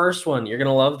 Our first one, you're going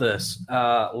to love this.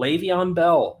 Le'Veon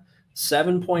Bell,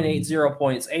 7.80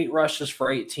 points, 8 rushes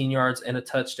for 18 yards and a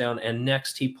touchdown, and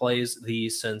next he plays the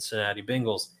Cincinnati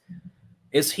Bengals.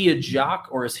 Is he a jock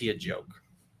or is he a joke?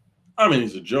 I mean,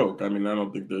 he's a joke. I mean, I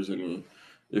don't think there's any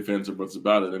ifs, ands, or buts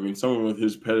about it. I mean, someone with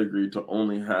his pedigree to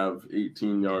only have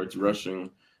 18 yards rushing,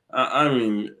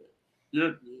 it's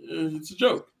a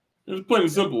joke. It's plain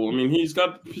and simple. I mean, he's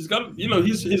got his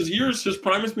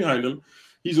prime is behind him.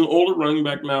 He's an older running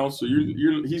back now, so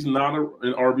he's not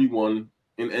an RB1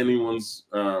 in anyone's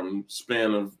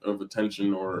span of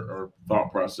attention or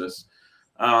thought process.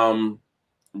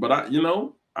 But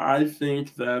I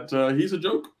think that he's a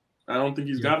joke. I don't think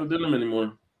he's got it in him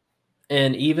anymore.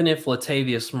 And even if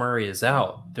Latavius Murray is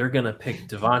out, they're going to pick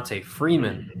Devontae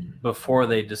Freeman before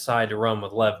they decide to run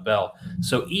with Lev Bell.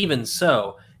 So even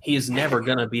so, he is never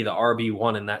going to be the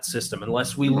RB1 in that system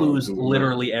unless we lose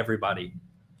literally everybody.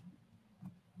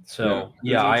 So,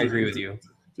 I agree with you.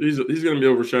 He's going to be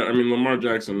overshadowed. I mean, Lamar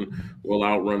Jackson will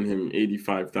outrun him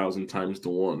 85,000 times to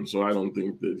 1. So I don't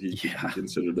think that he should be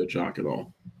considered a jock at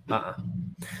all.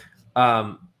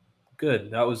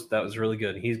 Good. That was really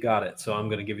good. He's got it. So I'm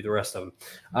going to give you the rest of them.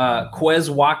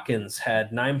 Quez Watkins had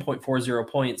 9.40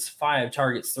 points, 5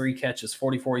 targets, 3 catches,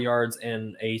 44 yards,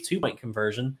 and a 2-point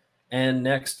conversion. And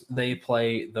next they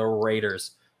play the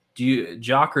Raiders. Do you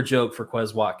jock or joke for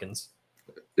Quez Watkins?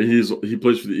 He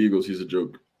plays for the Eagles. He's a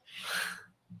joke.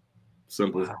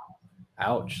 Simple. Wow.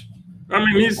 Ouch. I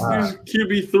mean, he's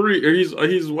QB 3, or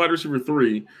he's wide receiver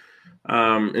 3,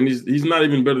 and he's not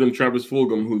even better than Travis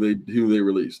Fulgham, who they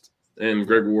released. And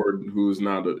Greg Ward, who is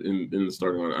not in the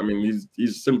starting line. I mean,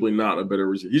 he's simply not a better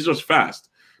receiver. He's just fast.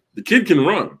 The kid can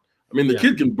run. I mean, the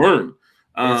kid can burn.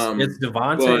 It's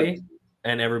Devontae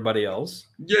and everybody else.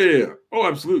 Yeah. Oh,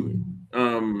 absolutely.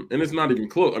 And it's not even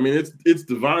close. I mean, it's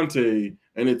Devontae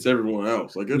and it's everyone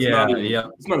else. Like it's not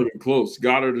even close.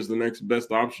 Goddard is the next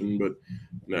best option, but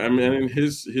I mean,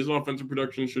 his offensive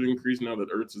production should increase now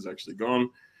that Ertz is actually gone.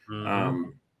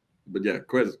 Mm-hmm. But yeah,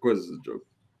 Quez is a joke.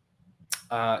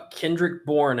 Kendrick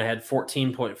Bourne had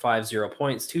 14.50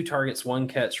 points, 2 targets, 1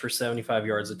 catch for 75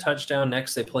 yards, a touchdown.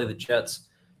 Next, they play the Jets.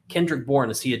 Kendrick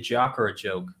Bourne, is he a jock or a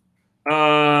joke?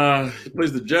 He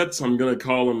plays the Jets. I'm gonna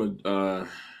call him a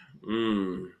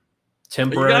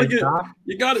temporary jock.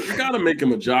 You gotta make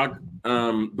him a jock,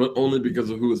 but only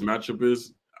because of who his matchup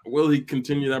is. Will he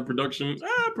continue that production?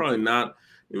 Probably not. I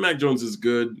mean, Mac Jones is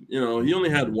good. He only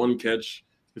had 1 catch.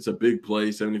 It's a big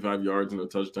play, 75 yards and a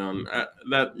touchdown.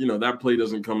 That play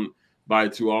doesn't come by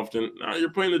too often. You're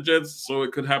playing the Jets, so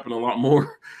it could happen a lot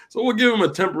more. So we'll give him a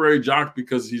temporary jock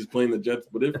because he's playing the Jets.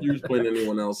 But if you're playing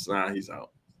anyone else, he's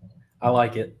out. I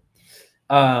like it.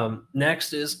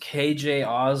 Next is KJ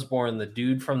Osborne, the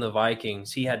dude from the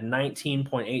Vikings. He had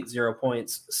 19.80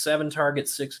 points, 7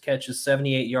 targets, 6 catches,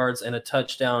 78 yards, and a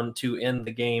touchdown to end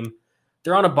the game.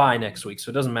 They're on a bye next week, so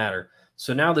it doesn't matter.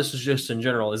 So now this is just in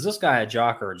general. Is this guy a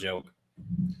jock or a joke?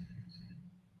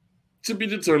 To be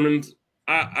determined.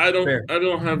 I Fair.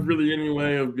 don't have really any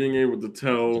way of being able to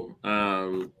tell.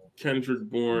 Kendrick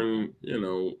Bourne,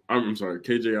 I'm sorry,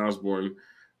 KJ Osborne.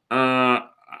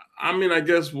 I mean, I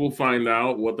guess we'll find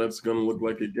out what that's going to look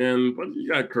like again. But you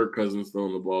got Kirk Cousins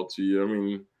throwing the ball to you. I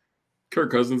mean,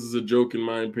 Kirk Cousins is a joke in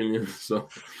my opinion. So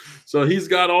he's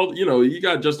got all. You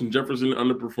got Justin Jefferson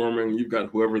underperforming. You've got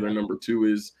whoever their number 2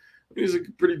 is. He's a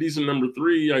pretty decent number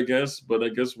 3, I guess. But I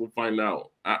guess we'll find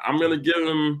out. I'm going to give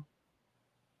him.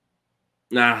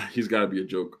 Nah, he's got to be a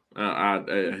joke.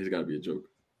 He's got to be a joke.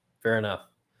 Fair enough.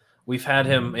 We've had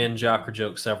him in jock or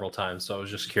joke several times, so I was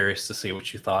just curious to see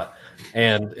what you thought.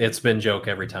 And it's been joke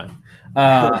every time.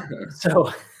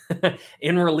 So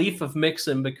in relief of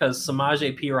Mixon, because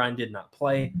Samaje Perine did not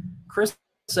play, Chris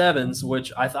Evans,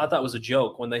 which I thought that was a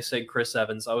joke when they said Chris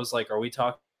Evans. I was like, are we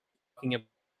talking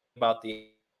about the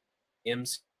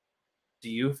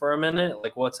MCU for a minute?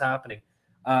 Like, what's happening?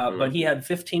 But he had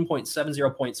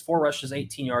 15.70 points, 4 rushes,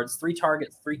 18 yards, 3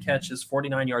 targets, 3 catches,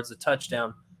 49 yards, a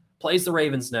touchdown. Plays the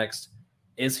Ravens next.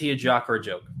 Is he a jock or a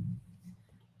joke?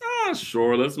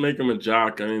 Sure. Let's make him a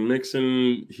jock. I mean,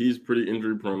 Mixon, he's pretty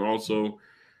injury prone also.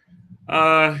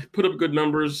 Put up good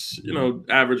numbers,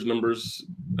 average numbers,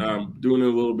 doing a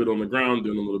little bit on the ground,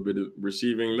 doing a little bit of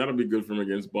receiving. That'll be good for him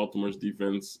against Baltimore's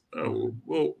defense.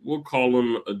 We'll call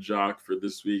him a jock for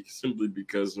this week simply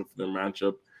because of their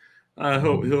matchup. I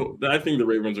think the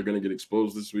Ravens are going to get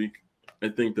exposed this week. I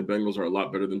think the Bengals are a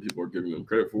lot better than people are giving them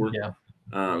credit for. Yeah.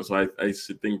 So I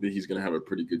think that he's going to have a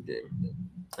pretty good game.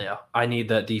 Yeah, I need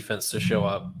that defense to show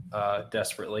up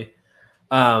desperately.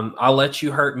 I'll let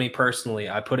you hurt me personally.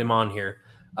 I put him on here.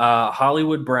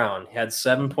 Hollywood Brown had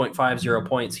 7.50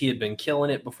 points. He had been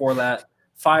killing it before that.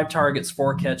 5 targets,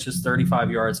 4 catches, 35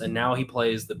 yards, and now he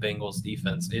plays the Bengals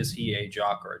defense. Is he a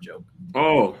jock or a joke?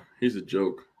 Oh, he's a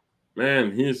joke.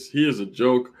 Man, he is a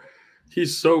joke.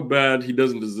 He's so bad he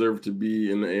doesn't deserve to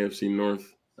be in the AFC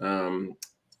North.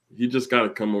 He just got to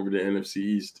come over to NFC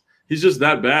East. He's just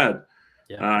that bad.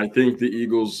 Yeah. I think the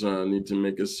Eagles need to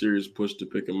make a serious push to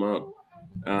pick him up.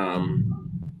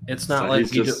 It's not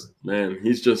like he's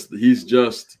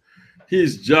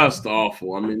just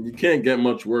awful. I mean, you can't get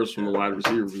much worse from the wide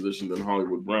receiver position than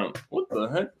Hollywood Brown. What the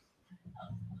heck?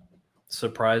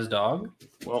 Surprise dog?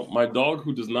 Well, my dog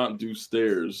who does not do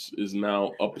stairs is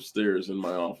now upstairs in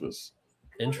my office.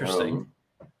 Interesting.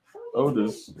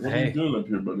 Otis, what are you doing up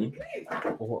here, buddy?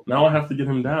 Now I have to get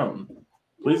him down.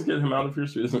 Please get him out of here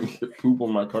so he doesn't get poop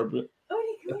on my carpet.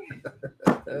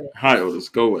 Hi, Otis.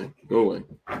 Go away.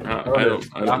 I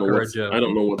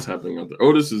don't know what's happening out there.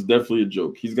 Otis is definitely a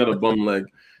joke. He's got a bum leg.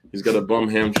 He's got a bum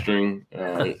hamstring.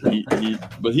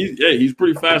 But he's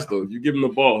pretty fast though. If you give him the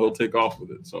ball, he'll take off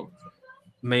with it. So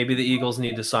maybe the Eagles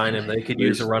need to sign him. They could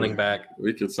use a running back.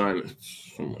 We could sign it.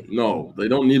 No, they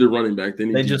don't need a running back.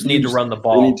 They just need to run the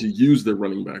ball. They need to use their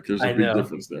running back. There's a big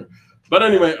difference there. But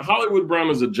anyway, Hollywood Brown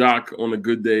is a jock on a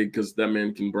good day because that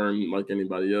man can burn like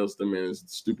anybody else. That man is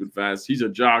stupid fast. He's a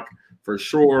jock for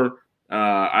sure.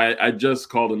 I just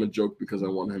called him a joke because I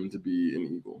want him to be an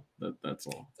Eagle. That's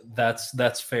all.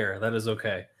 That's fair. That is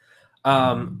okay.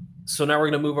 So now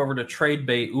we're going to move over to trade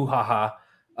bait.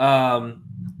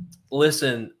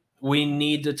 Listen, we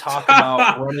need to talk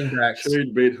about running backs.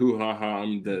 Trade bait.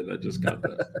 I'm dead. I just got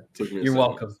that. Took me You're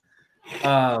welcome.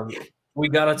 We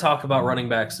got to talk about running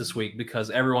backs this week because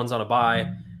everyone's on a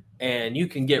bye, and you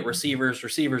can get receivers.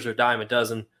 Receivers are dime a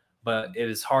dozen, but it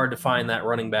is hard to find that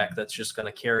running back that's just going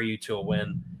to carry you to a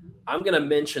win. I'm going to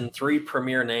mention 3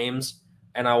 premier names,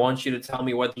 and I want you to tell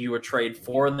me whether you would trade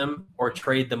for them or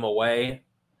trade them away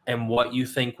and what you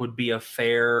think would be a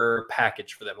fair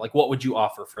package for them. Like, what would you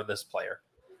offer for this player?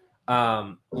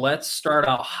 Let's start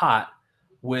out hot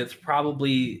with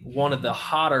probably one of the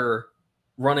hotter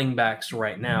running backs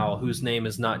right now, whose name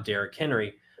is not Derrick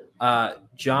Henry.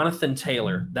 Jonathan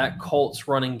Taylor. That Colts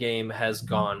running game has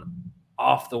gone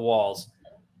off the walls.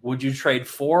 Would you trade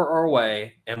for or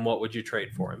away, and what would you trade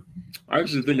for him? I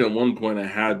actually think at one point I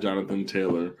had Jonathan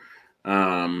Taylor,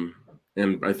 and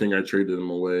I think I traded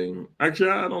him away. Actually,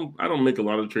 I don't make a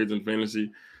lot of trades in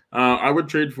fantasy. I would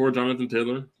trade for Jonathan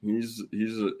Taylor.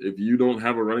 If you don't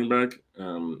have a running back,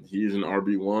 he's an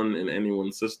RB1 in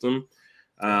anyone's system.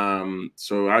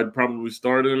 So I'd probably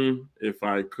start him if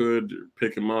I could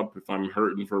pick him up if I'm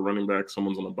hurting for a running back.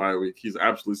 Someone's on a bye week. He's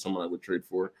absolutely someone I would trade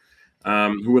for.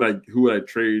 Who would I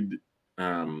trade?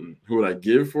 Who would I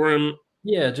give for him?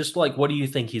 Yeah, just like what do you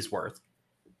think he's worth?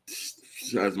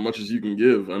 As much as you can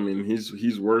give. I mean,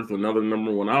 he's worth another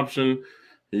number one option.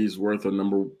 He's worth a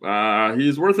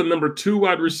number two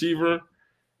wide receiver.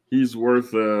 He's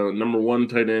worth a number one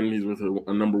tight end. He's worth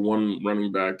a number one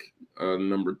running back,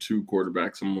 number two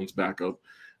quarterback, someone's backup.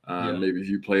 Maybe if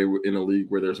you play in a league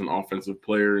where there's an offensive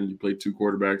player and you play two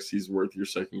quarterbacks, he's worth your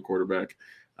second quarterback.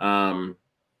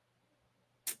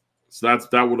 So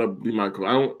that would be my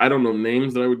call. I don't know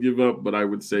names that I would give up, but I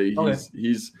would say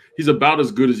he's about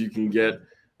as good as you can get.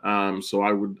 So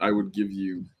I would give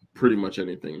you pretty much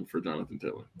anything for Jonathan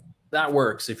Taylor. That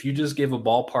works. If you just give a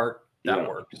ballpark, that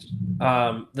works.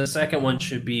 The second one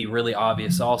should be really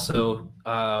obvious. Also,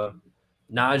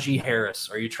 Najee Harris.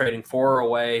 Are you trading for or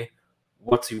away?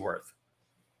 What's he worth?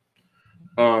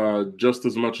 Just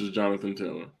as much as Jonathan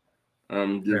Taylor.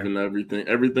 I'm giving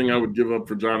everything I would give up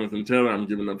for Jonathan Taylor. I'm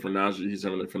giving up for Najee. He's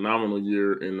having a phenomenal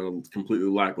year in a completely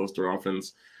lackluster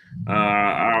offense.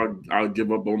 I'll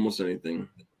give up almost anything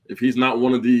if he's not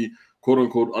one of the quote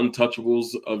unquote untouchables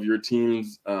of your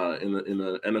teams in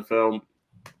the NFL.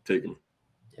 Take him.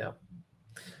 Yeah.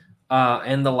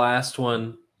 And the last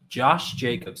one, Josh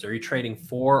Jacobs. Are you trading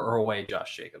for or away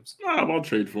Josh Jacobs? I'll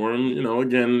trade for him.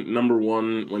 Again, number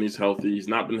one when he's healthy. He's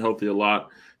not been healthy a lot,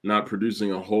 not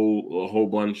producing a whole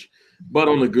bunch. But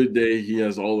on a good day, he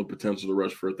has all the potential to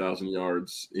rush for 1,000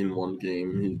 yards in one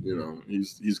game.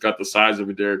 He's got the size of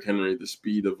a Derrick Henry, the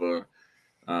speed of a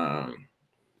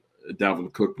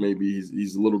Dalvin Cook. Maybe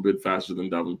he's a little bit faster than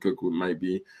Dalvin Cook might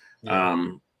be.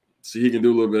 Yeah. So he can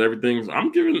do a little bit of everything. So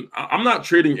I'm not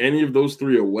trading any of those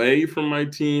three away from my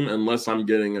team unless I'm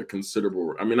getting a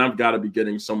considerable. I mean, I've got to be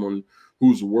getting someone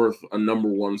who's worth a number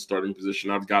one starting position.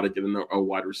 I've got to get a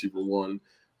wide receiver one.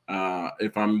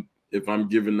 If I'm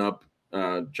giving up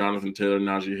Jonathan Taylor,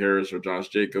 Najee Harris, or Josh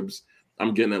Jacobs,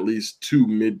 I'm getting at least two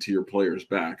mid-tier players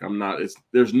back.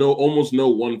 There's almost no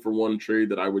one-for-one trade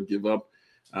that I would give up.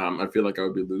 I feel like I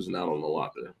would be losing out on a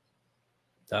lot there.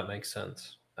 That makes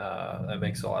sense. That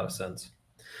makes a lot of sense.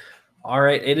 All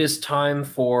right, it is time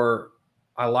for.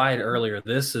 I lied earlier.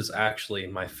 This is actually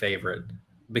my favorite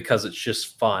because it's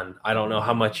just fun. I don't know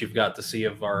how much you've got to see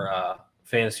of our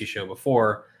fantasy show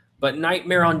before, but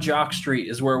Nightmare on Jock Street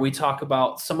is where we talk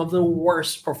about some of the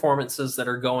worst performances that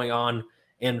are going on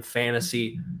in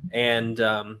fantasy. And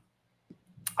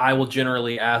I will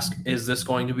generally ask, is this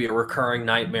going to be a recurring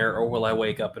nightmare or will I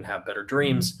wake up and have better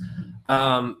dreams?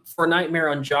 For Nightmare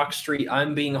on Jock Street,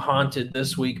 I'm being haunted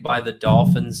this week by the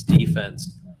Dolphins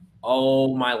defense.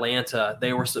 Oh, my Lanta.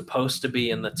 They were supposed to be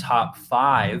in the top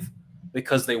 5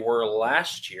 because they were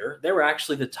last year. They were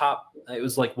actually the top. It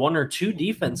was like 1 or 2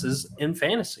 defenses in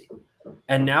fantasy.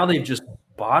 And now they've just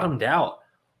bottomed out.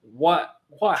 What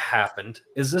happened?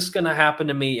 Is this going to happen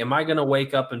to me? Am I going to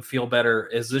wake up and feel better?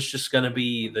 Is this just going to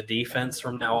be the defense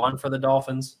from now on for the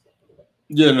Dolphins?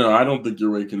 Yeah, no, I don't think you're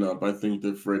waking up. I think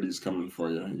that Freddie's coming for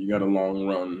you. You got a long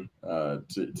run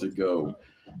to go.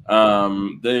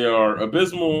 They are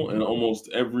abysmal in almost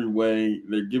every way.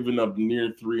 They're giving up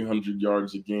near 300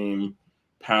 yards a game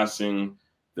passing.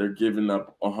 They're giving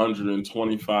up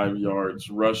 125 yards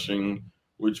rushing,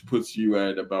 which puts you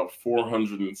at about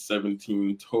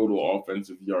 417 total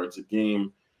offensive yards a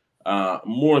game,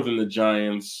 more than the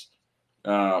Giants.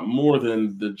 More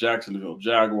than the Jacksonville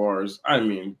Jaguars. I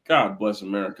mean, God bless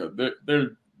America.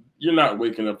 You're not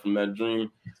waking up from that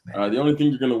dream. The only thing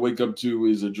you're going to wake up to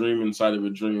is a dream inside of a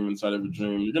dream inside of a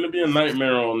dream. You're going to be a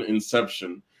nightmare on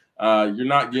Inception. You're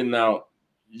not getting out.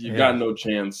 You got no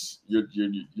chance. You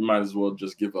might as well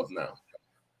just give up now.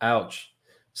 Ouch.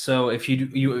 So if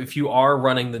you are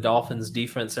running the Dolphins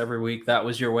defense every week, that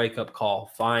was your wake up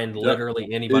call. Find literally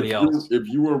anybody else. If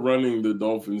you were running the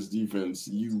Dolphins defense,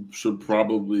 you should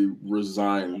probably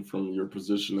resign from your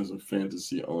position as a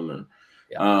fantasy owner,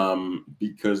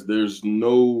 because there's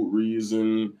no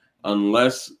reason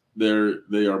unless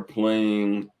they are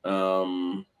playing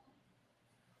the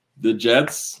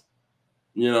Jets.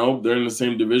 They're in the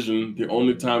same division. The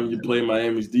only time you play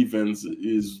Miami's defense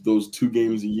is those 2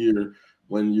 games a year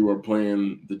when you are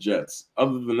playing the Jets.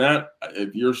 Other than that,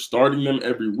 if you're starting them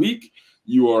every week,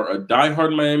 you are a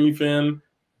diehard Miami fan,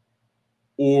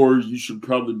 or you should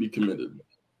probably be committed.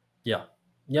 Yeah.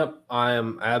 Yep. I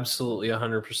am absolutely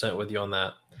 100% with you on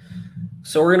that.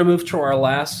 So we're going to move to our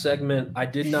last segment. I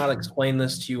did not explain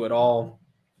this to you at all.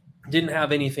 Didn't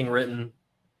have anything written,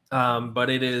 but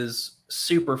it is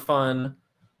super fun.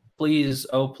 Please,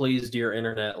 oh, please, dear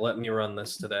internet, let me run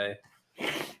this today.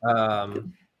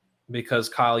 Because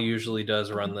Kyle usually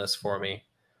does run this for me.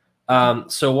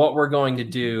 So what we're going to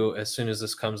do as soon as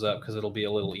this comes up, because it'll be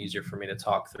a little easier for me to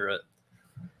talk through it.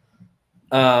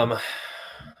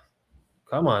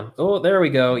 Come on. Oh, there we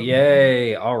go.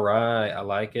 Yay. All right. I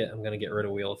like it. I'm going to get rid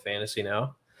of Wheel of Fantasy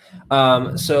now.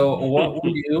 So what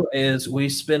we do is we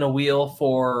spin a wheel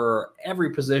for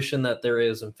every position that there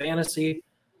is in fantasy.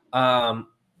 I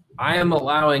am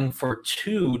allowing for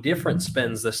 2 different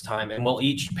spins this time, and we'll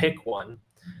each pick one.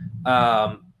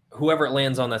 Whoever it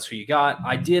lands on, that's who you got.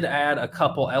 I did add a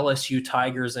couple LSU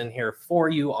Tigers in here for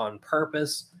you on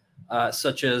purpose.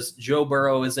 Such as Joe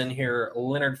Burrow is in here,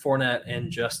 Leonard Fournette, and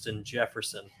Justin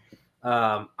Jefferson.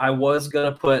 I was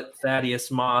going to put Thaddeus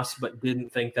Moss, but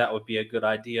didn't think that would be a good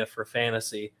idea for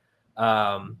fantasy.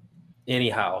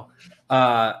 Anyhow,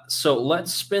 so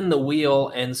let's spin the wheel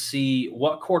and see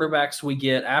what quarterbacks we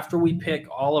get. After we pick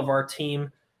all of our team,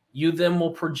 you then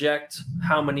will project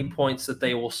how many points that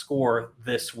they will score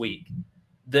this week.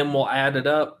 Then we'll add it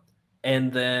up.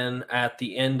 And then at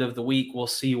the end of the week, we'll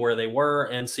see where they were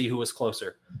and see who was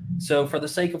closer. So for the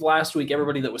sake of last week,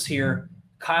 everybody that was here,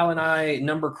 Kyle and I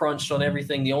number crunched on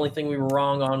everything. The only thing we were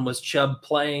wrong on was Chubb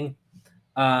playing.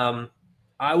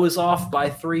 I was off by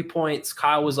 3 points.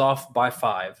 Kyle was off by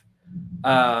 5.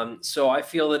 So I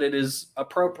feel that it is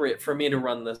appropriate for me to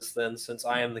run this then, since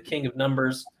I am the king of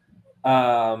numbers.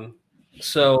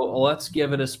 So let's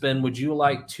give it a spin. Would you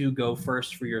like to go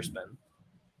first for your spin?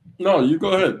 No, you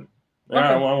go ahead. Okay.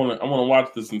 I want to watch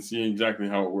this and see exactly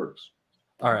how it works.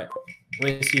 All right.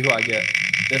 Let me see who I get.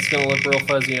 It's going to look real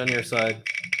fuzzy on your side.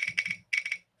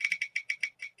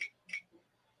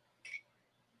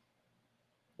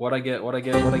 What I get?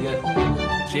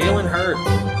 Jalen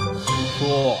Hurts.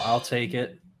 Cool. I'll take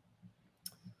it.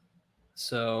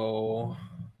 So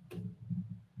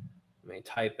let me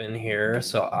type in here.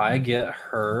 So I get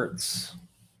Hurts.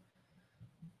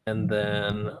 And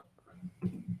then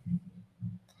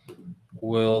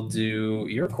we'll do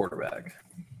your quarterback.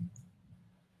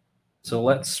 So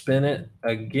let's spin it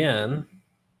again.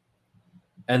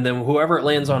 And then whoever it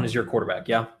lands on is your quarterback,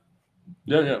 yeah?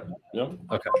 Yeah.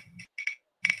 Okay.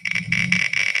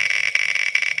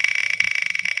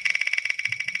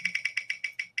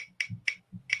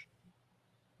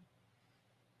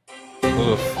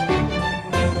 Oof.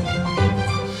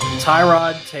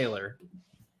 Tyrod Taylor.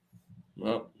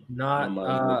 Well, not I might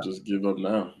as well just give up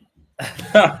now.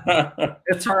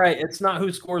 It's all right. It's not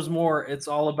who scores more. It's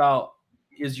all about,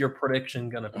 is your prediction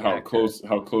going to be how accurate?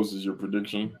 How close is your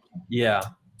prediction? Yeah.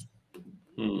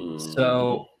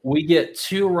 So we get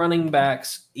 2 running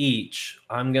backs each.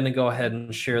 I'm going to go ahead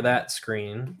and share that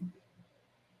screen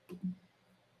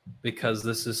because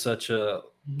this is such a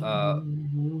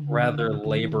rather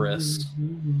laborious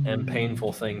and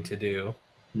painful thing to do.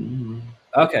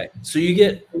 Okay, so you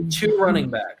get 2 running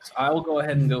backs. I will go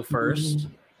ahead and go first.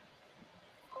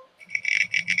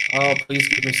 Oh, please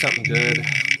give me something good.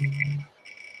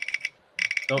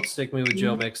 Don't stick me with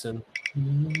Joe Mixon.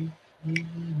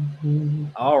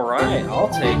 All right, I'll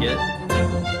take it.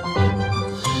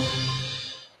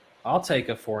 I'll take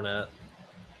a Fournette.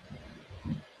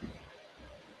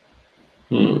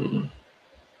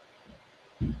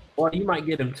 Well, you might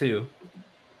get him too.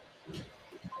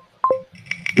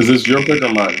 Is this your pick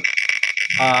or mine?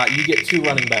 You get 2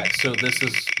 running backs, so this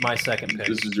is my second pick.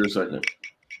 This is your second.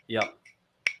 Yep.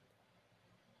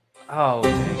 Oh,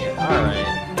 dang it. All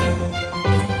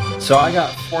right. So I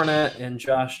got Fournette and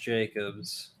Josh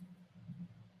Jacobs.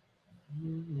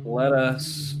 Let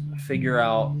us figure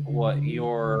out what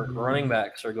your running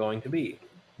backs are going to be.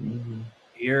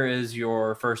 Here is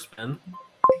your first spin.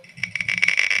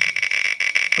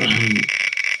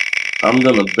 I'm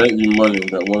going to bet you money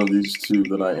that one of these 2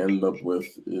 that I end up with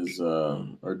is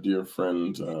our dear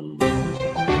friend James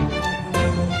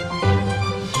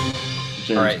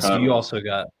All right, Conner. so you also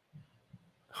got...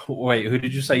 Wait, who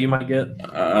did you say you might get?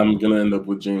 I'm going to end up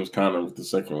with James Conner with the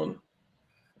second one.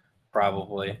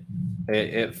 Probably.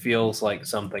 It feels like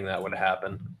something that would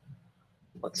happen.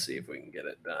 Let's see if we can get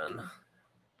it done.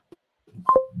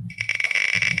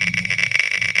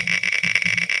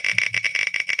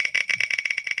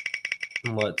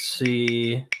 Let's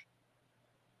see.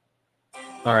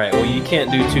 All right, well, you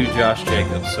can't do 2 Josh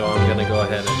Jacobs, so I'm going to go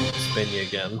ahead and spin you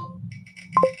again.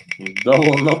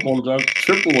 Doubling up on Josh,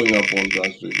 tripling up on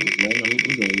Josh Jacobs, man. I'm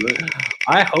doing great.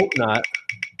 I hope not.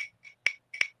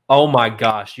 Oh my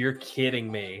gosh, you're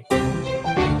kidding me.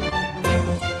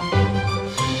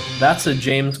 That's a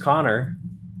James Conner.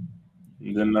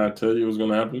 Didn't I tell you it was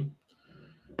going to happen?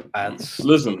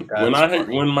 Listen,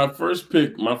 when my first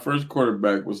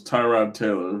quarterback was Tyrod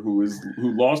Taylor, who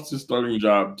lost his starting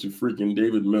job to freaking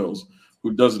David Mills,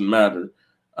 who doesn't matter.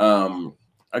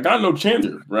 I got no chance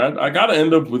here, right? I got to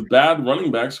end up with bad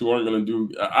running backs who aren't going to do.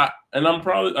 I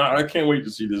can't wait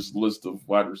to see this list of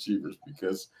wide receivers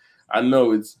because I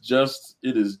know it is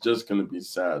just going to be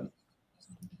sad.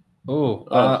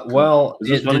 Well,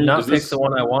 it did not pick the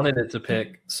one I wanted it to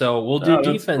pick. So we'll do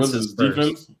defenses first.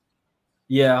 Defense?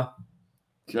 Yeah.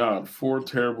 God, 4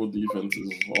 terrible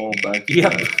defenses all back to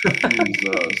back.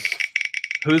 Jesus.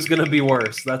 Who's going to be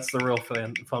worse? That's the real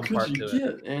fun part to it. Could you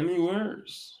get any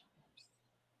worse?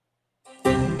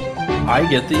 I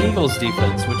get the Eagles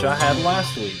defense, which I had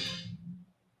last week.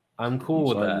 I'm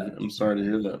cool with that. I'm sorry to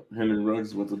hear that. Henry Ruggs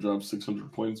is about to drop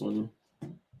 600 points on you.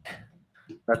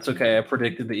 That's okay. I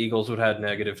predicted the Eagles would have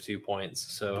 -2 points.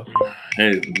 So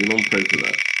hey, we don't pray for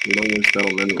that. We don't wish that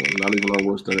on anyone, not even our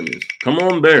worst enemies. Come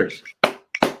on, Bears.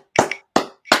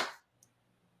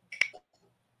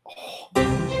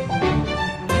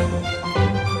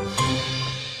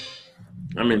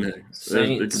 I mean,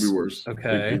 hey, it could be worse.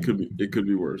 Okay, it could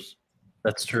be worse.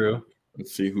 That's true.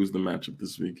 Let's see who's the matchup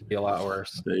this week. Be a lot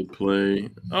worse. They play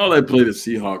the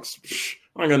Seahawks.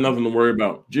 I got nothing to worry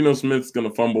about. Geno Smith's gonna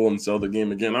fumble and sell the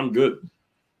game again. I'm good.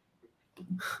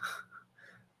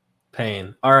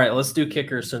 Pain. All right, let's do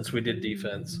kickers since we did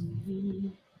defense.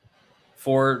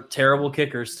 4 terrible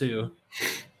kickers too.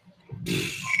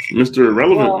 Mr.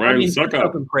 Irrelevant, Ryan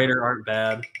Suckup and Prater aren't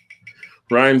bad.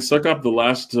 Ryan Suckup, the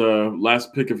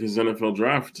last pick of his NFL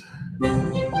draft.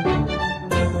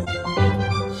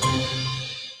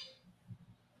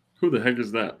 Who the heck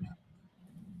is that?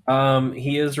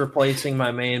 He is replacing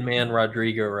my main man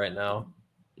Rodrigo right now.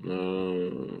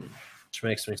 Which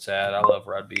makes me sad. I love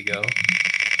Rodrigo.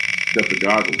 Got the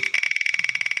goggles.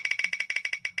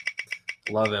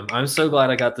 Love him. I'm so glad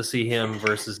I got to see him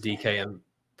versus DK in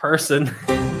person.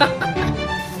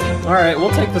 All right,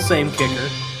 we'll take the same kicker.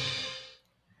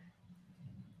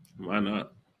 Why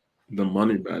not? The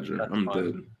Money Badger. That's I'm fun.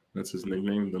 dead. That's his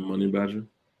nickname, the Money Badger?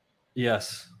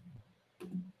 Yes.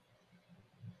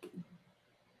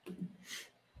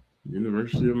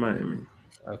 University of Miami.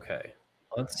 Okay.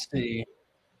 Let's see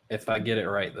if I get it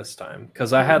right this time.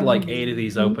 Because I had like 8 of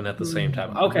these open at the same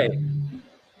time. Okay.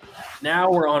 Now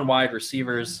we're on wide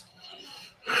receivers.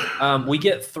 We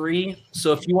get 3.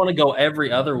 So if you want to go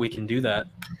every other, we can do that.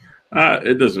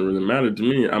 It doesn't really matter to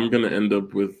me. I'm going to end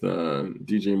up with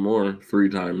DJ Moore 3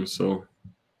 times. So.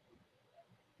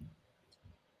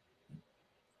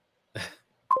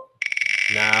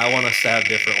 I want us to have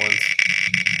different ones.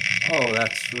 Oh,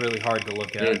 that's really hard to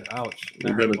look at. Ouch.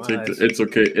 You gotta take the, it's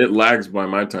okay. It lags by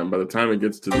my time. By the time it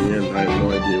gets to the end, I have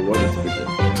no idea what it's picking.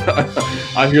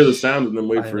 I hear the sound and then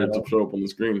wait for it to show up on the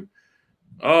screen.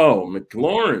 Oh,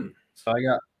 McLaurin. So I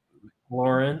got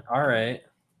McLaurin. All right.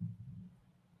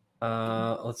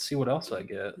 Let's see what else I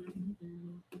get.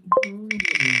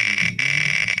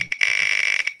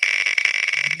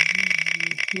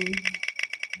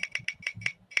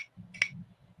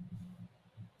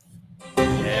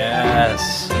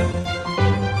 Yes.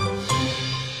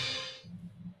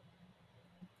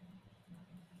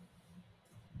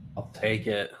 I'll take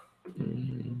it.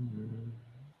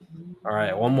 All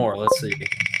right, one more. Let's see.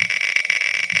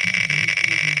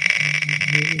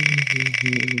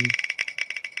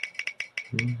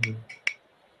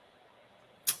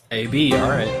 AB, all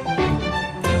right.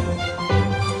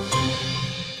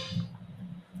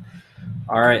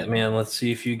 All right, man, let's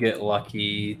see if you get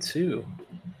lucky too.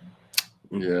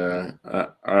 Yeah,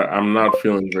 I'm not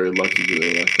feeling very lucky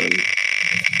today, my friend.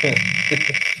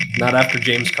 Not after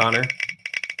James Conner?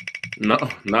 No,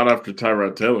 not after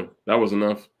Tyrod Taylor. That was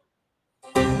enough.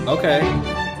 Okay.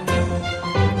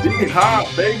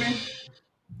 D-Hop, baby.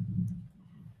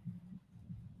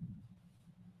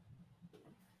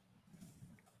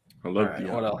 I love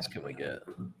D-Hop. What else can we get?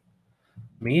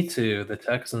 Me too. The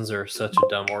Texans are such a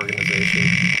dumb organization.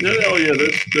 Yeah,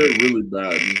 they're really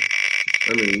bad.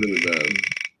 I mean, really bad.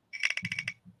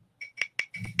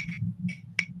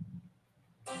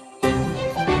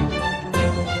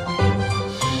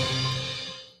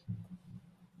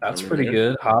 That's pretty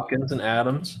good. Hopkins and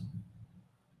Adams.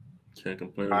 Can't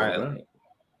complain about that.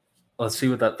 Let's see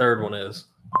what that third one is.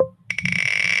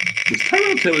 Is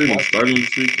Tyrod Taylor even starting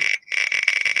this week?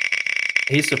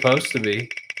 He's supposed to be.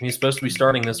 He's supposed to be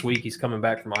starting this week. He's coming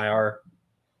back from IR.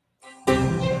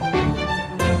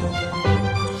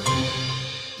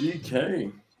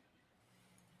 DK.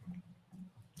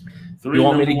 You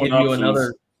want me to give you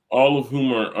another? All of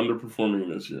whom are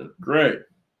underperforming this year. Great.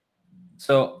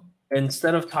 So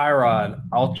instead of Tyrod,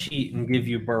 I'll cheat and give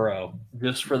you Burrow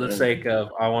just for the sake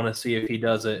of I want to see if he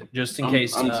does it, just in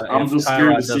case. I'm just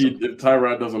scared to see if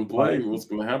Tyrod doesn't play, what's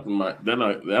going to happen. Then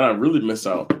I really miss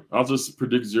out. I'll just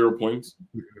predict 0 points.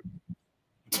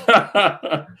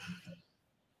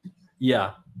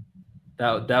 Yeah,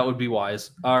 that would be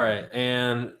wise. All right,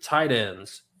 and tight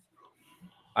ends.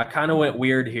 I kind of went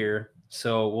weird here,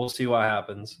 so we'll see what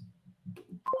happens.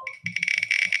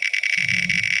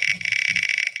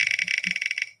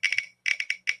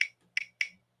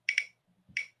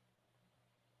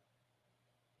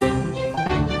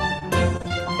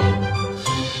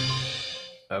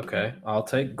 Okay, I'll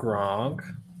take Gronk.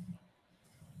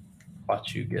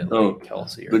 Watch you get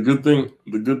Kelsey. The good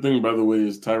thing, by the way,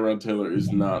 is Tyrod Taylor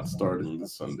is not starting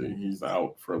this Sunday. He's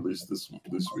out for at least this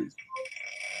week.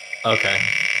 Okay.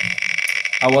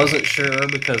 I wasn't sure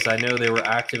because I know they were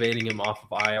activating him off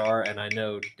of IR, and I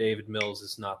know David Mills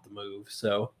is not the move.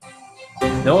 So,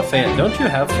 Noah Fant, don't you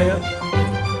have Fant?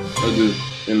 I do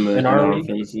in our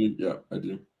fantasy. Yeah, I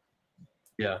do.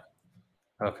 Yeah.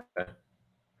 Okay.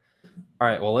 All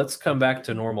right. Well, let's come back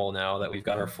to normal now that we've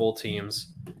got our full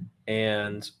teams,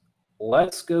 and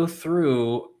let's go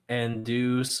through and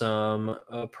do some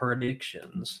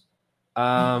predictions.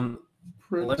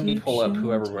 Let me pull up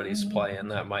who everybody's playing.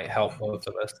 That might help both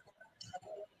of us.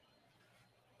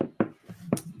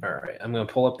 All right, I'm going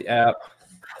to pull up the app.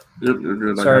 Yep, you're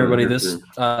good. Sorry, everybody. This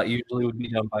usually would be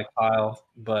done by Kyle,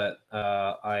 but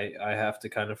I have to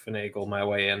kind of finagle my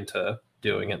way into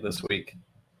doing it this week.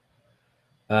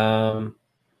 Man,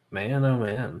 oh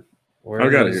man, I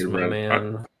got it here,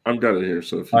 man. I've got it here.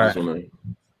 So if you just want to.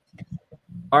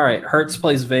 All right, Hertz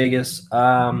plays Vegas.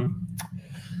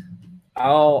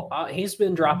 He's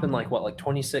been dropping like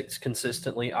 26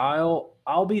 consistently.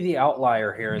 I'll be the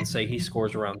outlier here and say he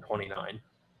scores around 29.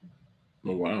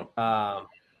 Oh wow.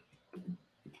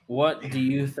 What do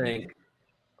you think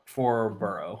for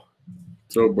Burrow?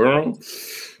 So Burrow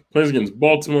plays against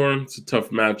Baltimore. It's a tough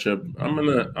matchup. I'm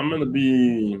gonna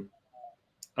be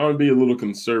a little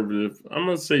conservative. I'm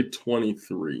gonna say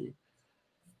 23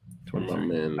 for my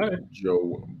man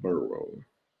Joe Burrow.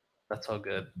 That's all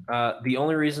good. The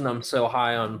only reason I'm so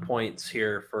high on points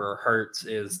here for Hertz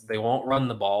is they won't run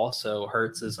the ball. So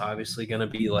Hertz is obviously going to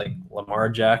be like Lamar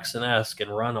Jackson-esque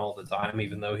and run all the time,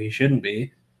 even though he shouldn't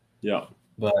be. Yeah.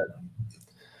 But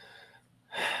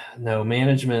no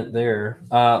management there.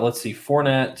 Let's see.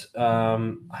 Fournette.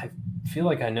 I feel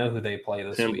like I know who they play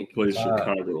this week. Tampa plays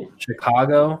Chicago.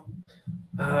 Chicago.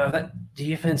 That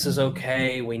defense is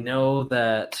okay. We know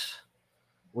that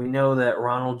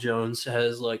Ronald Jones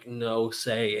has no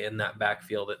say in that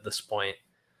backfield at this point.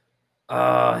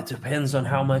 It depends on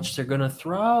how much they're going to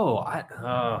throw.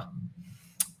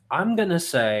 I'm going to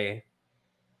say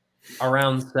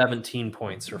around 17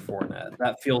 points for Fournette.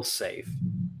 That feels safe.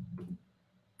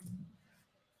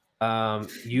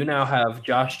 You now have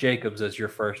Josh Jacobs as your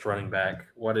first running back.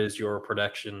 What is your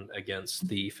prediction against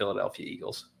the Philadelphia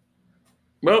Eagles?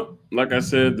 Well, like I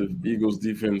said, the Eagles'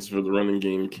 defense for the running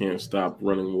game can't stop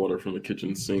running water from the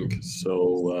kitchen sink.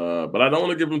 So, but I don't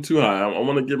want to give them too high. I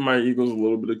want to give my Eagles a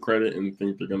little bit of credit and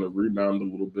think they're going to rebound a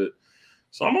little bit.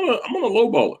 So I'm gonna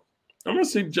lowball it. I'm gonna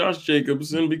say Josh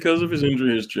Jacobs, and because of his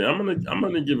injury history, I'm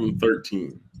gonna give him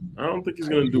 13. I don't think he's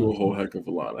gonna do a whole heck of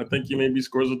a lot. I think he maybe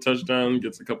scores a touchdown,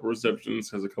 gets a couple receptions,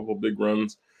 has a couple big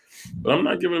runs, but I'm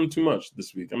not giving him too much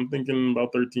this week. I'm thinking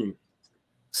about 13.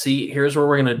 See, here's where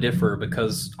we're going to differ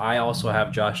because I also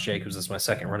have Josh Jacobs as my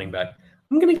second running back.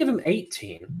 I'm going to give him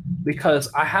 18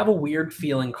 because I have a weird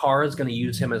feeling Carr is going to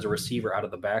use him as a receiver out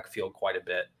of the backfield quite a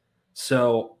bit.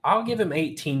 So I'll give him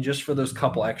 18 just for those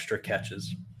couple extra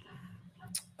catches.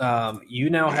 You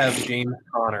now have James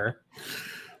Conner.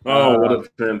 Oh, what a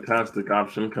fantastic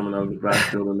option coming out of the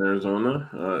backfield in Arizona.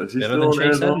 Is he still in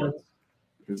Arizona?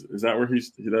 Is that where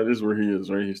that is where he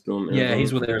is, right? He's still in Arizona? Yeah,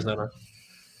 he's with Arizona.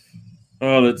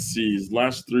 Oh, let's see. His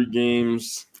last 3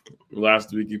 games.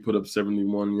 Last week he put up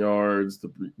 71 yards.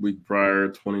 The week prior,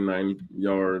 29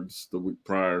 yards. The week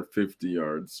prior, 50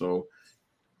 yards. So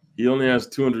he only has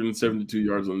 272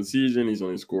 yards on the season. He's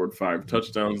only scored 5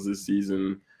 touchdowns this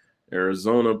season.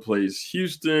 Arizona plays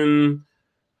Houston.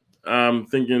 I'm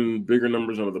thinking bigger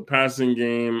numbers out of the passing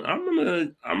game. I'm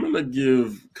gonna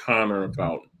give Connor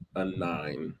about a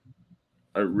 9.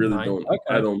 I really don't. Okay.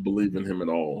 I don't believe in him at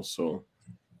all. So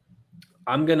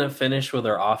I'm going to finish with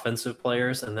our offensive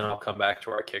players, and then I'll come back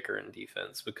to our kicker and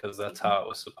defense because that's how it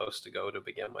was supposed to go to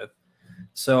begin with.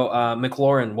 So,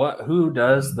 McLaurin, who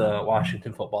does the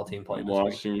Washington football team play this week?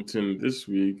 Washington this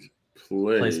week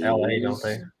plays LA, don't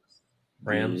they?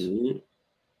 Rams?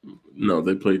 No,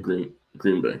 they play Green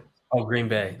Bay. Oh, Green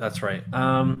Bay. That's right.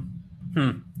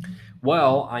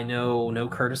 Well, I know no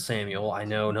Curtis Samuel. I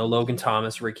know no Logan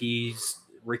Thomas.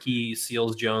 Ricky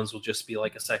Seals-Jones will just be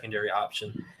like a secondary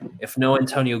option. If no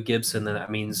Antonio Gibson, then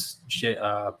that means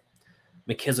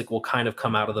McKissick will kind of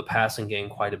come out of the passing game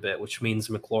quite a bit, which means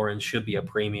McLaurin should be a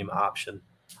premium option.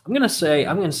 I'm gonna say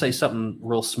something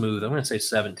real smooth. I'm gonna say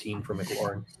 17 for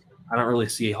McLaurin. I don't really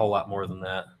see a whole lot more than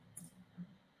that.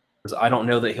 I don't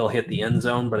know that he'll hit the end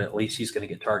zone, but at least he's going to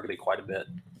get targeted quite a bit.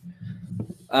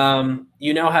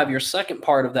 You now have your second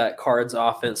part of that Cards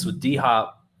offense with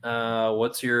D-Hop.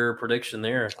 What's your prediction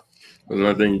there?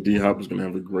 I think D-Hop is going to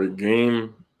have a great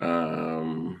game.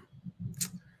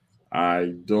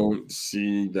 I don't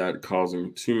see that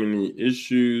causing too many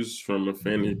issues from a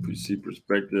fantasy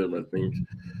perspective. I think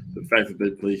the fact that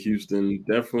they play Houston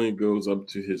definitely goes up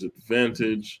to his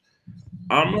advantage.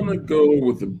 I'm gonna go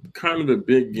with a kind of a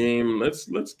big game.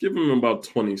 Let's give him about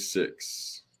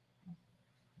 26.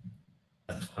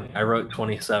 That's funny. I wrote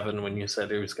 27 when you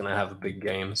said he was going to have a big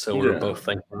game, so we were both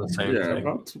thinking the same thing.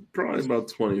 Probably about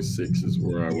 26 is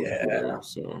where I would put him.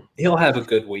 So he'll have a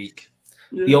good week.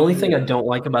 The only thing I don't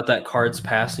like about that Cards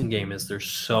passing game is there's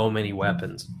so many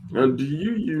weapons. Now, do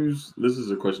you use? This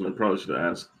is a question I probably should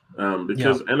ask.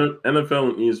 Because NFL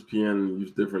and ESPN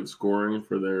use different scoring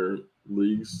for their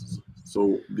leagues.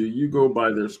 So do you go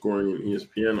by their scoring in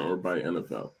ESPN or by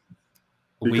NFL?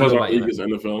 Because our league is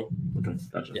NFL. Okay,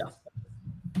 gotcha. Yeah.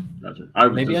 Gotcha.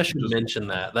 Maybe I should mention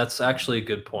that. That's actually a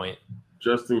good point.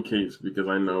 Just in case, because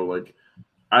I know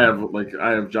I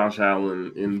have Josh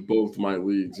Allen in both my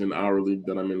leagues, in our league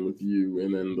that I'm in with you,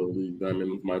 and then the league that I'm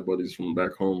in with my buddies from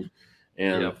back home.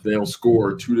 And they'll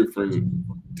score two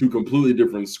completely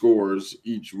different scores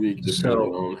each week,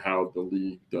 depending on how the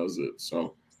league does it.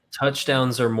 So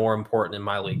touchdowns are more important in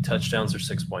my league. Touchdowns are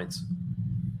 6 points.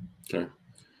 Okay.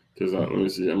 Because let me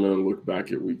see. I'm going to look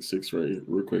back at week 6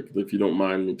 real quick, if you don't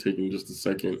mind me taking just a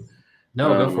second.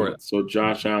 No, go for it. So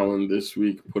Josh Allen this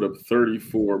week put up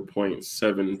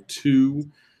 34.72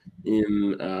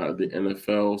 in the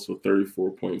NFL, so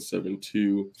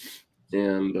 34.72.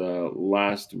 And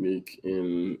last week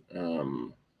in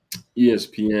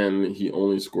ESPN, he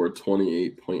only scored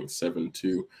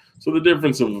 28.72. So the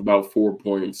difference of about 4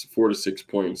 to 6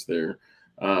 points there.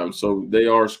 So they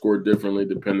are scored differently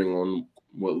depending on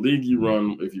what league you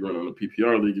run. If you run on a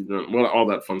PPR league, you run all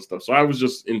that fun stuff. So I was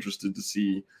just interested to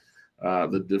see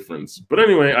the difference. But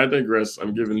anyway, I digress.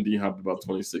 I'm giving D-Hop about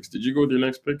 26. Did you go with your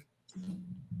next pick?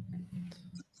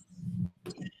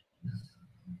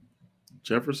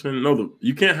 Jefferson? No,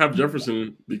 you can't have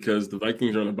Jefferson because the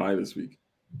Vikings are on a bye this week.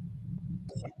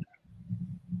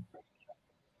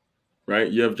 Right?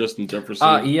 You have Justin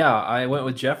Jefferson. Yeah, I went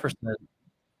with Jefferson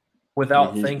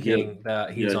without thinking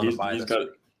that he's on a bye this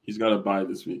week. He's got a bye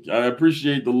this week. I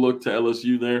appreciate the look to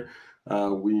LSU there.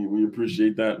 We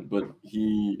appreciate that, but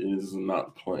he is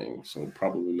not playing, so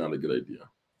probably not a good idea.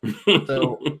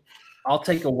 So I'll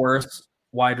take a worse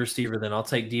wide receiver then. I'll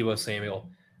take Deebo Samuel.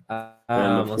 The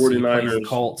 49ers. The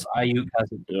Colts. Ayuk has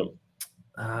it.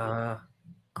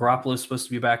 Garoppolo's supposed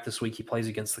to be back this week. He plays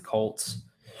against the Colts.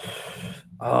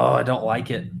 Oh, I don't like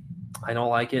it.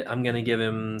 I'm going to give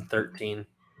him 13.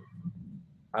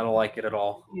 I don't like it at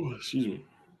all. Oh, excuse me.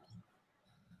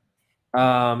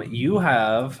 You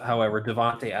have, however,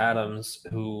 Devontae Adams,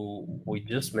 who we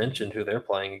just mentioned who they're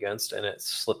playing against, and it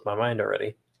slipped my mind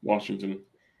already. Washington.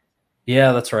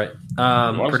 Yeah, that's right.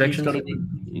 Predictions?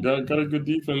 Got a good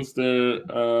defense there.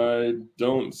 I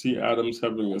don't see Adams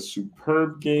having a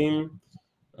superb game.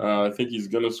 I think he's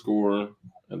going to score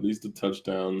at least a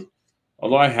touchdown.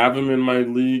 Although I have him in my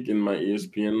league, in my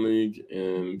ESPN league,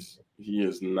 and he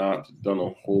has not done a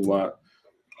whole lot.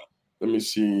 Let me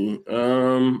see.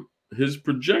 His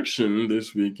projection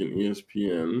this week in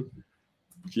ESPN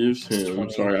gives him.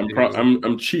 Sorry,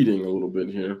 I'm cheating a little bit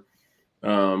here.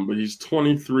 But he's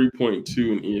 23.2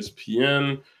 in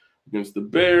ESPN against the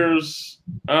Bears.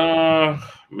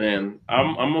 Man,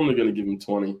 I'm only gonna give him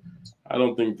 20. I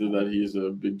don't think that he has a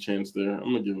big chance there.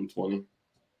 I'm gonna give him 20.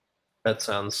 That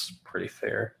sounds pretty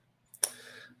fair.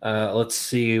 Let's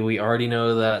see. We already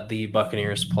know that the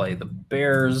Buccaneers play the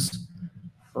Bears.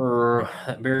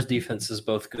 That Bears defense is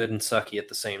both good and sucky at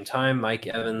the same time. Mike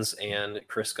Evans and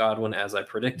Chris Godwin, as I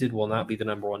predicted, will not be the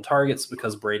number one targets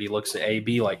because Brady looks at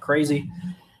AB like crazy.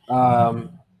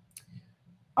 I'm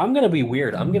going to be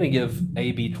weird. I'm going to give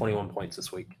AB 21 points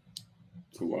this week.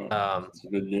 Wow.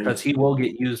 Because he will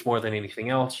get used more than anything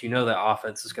else. You know that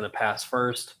offense is going to pass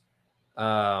first.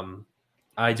 I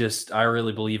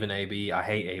really believe in AB. I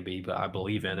hate AB, but I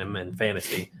believe in him in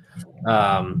fantasy.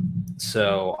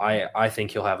 So I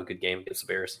think he'll have a good game against the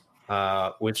Bears,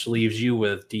 which leaves you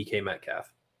with DK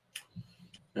Metcalf.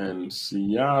 And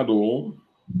Seattle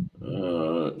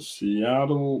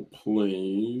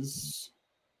plays.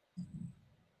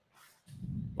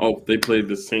 Oh, they played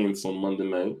the Saints on Monday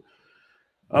night.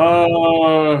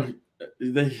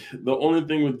 The only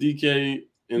thing with DK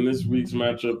in this week's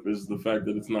matchup is the fact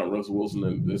that it's not Russell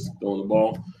Wilson that's throwing the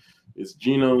ball. It's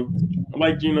Geno. I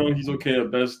like Geno. He's okay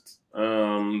at best.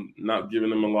 Not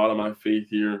giving him a lot of my faith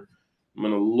here. I'm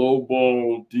going to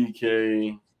lowball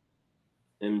DK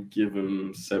and give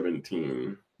him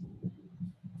 17.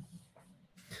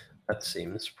 That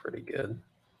seems pretty good.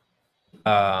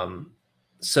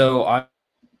 So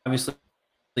obviously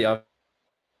I've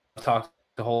talked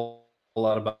a whole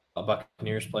lot about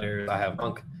Buccaneers players. I have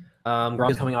Gronk.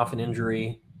 Gronk is coming off an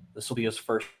injury. This will be his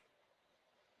first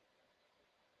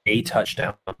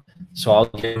touchdown. So I'll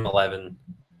give him 11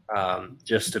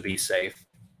 just to be safe.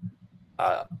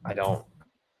 I don't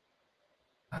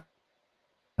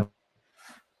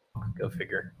go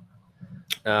figure.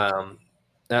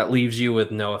 That leaves you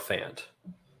with Noah Fant.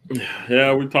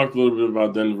 Yeah, we talked a little bit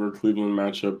about Denver Cleveland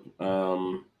matchup.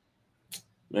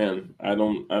 Man, I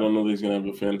don't know that he's gonna have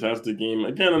a fantastic game.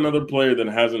 Again, another player that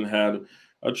hasn't had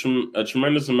a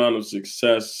tremendous amount of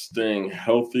success staying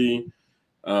healthy,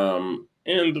 and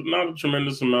not a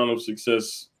tremendous amount of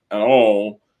success at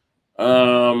all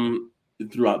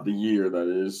throughout the year. That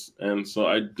is, and so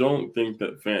I don't think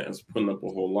that Fant is putting up a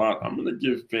whole lot. I'm gonna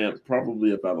give Fant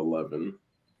probably about 11.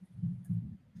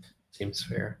 Seems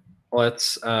fair.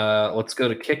 Let's go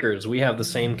to kickers. We have the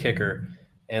same kicker,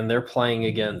 and they're playing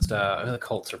against the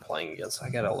Colts are playing against. I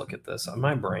gotta look at this on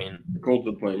my brain. The Colts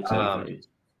are playing San Fran.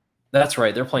 That's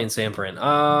right. They're playing San Fran.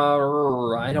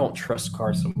 I don't trust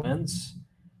Carson Wentz.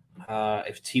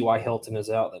 If T.Y. Hilton is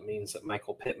out, that means that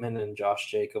Michael Pittman and Josh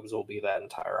Jacobs will be that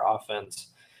entire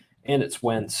offense. And it's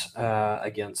Wentz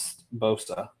against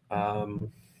Bosa.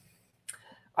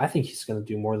 I think he's going to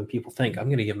do more than people think. I'm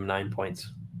going to give him 9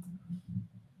 points.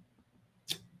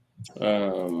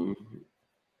 How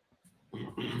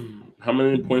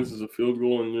many points is a field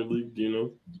goal in your league? Do you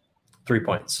know? 3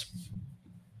 points.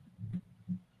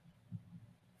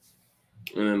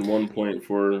 And then 1 point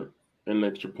for an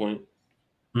extra point.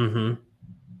 Mm-hmm.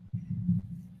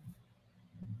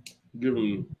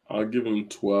 I'll give him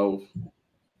 12.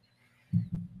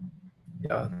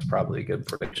 Yeah, that's probably a good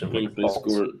prediction. I think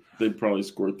they probably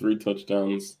scored 3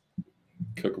 touchdowns,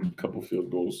 couple field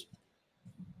goals.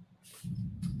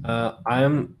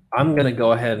 I'm gonna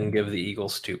go ahead and give the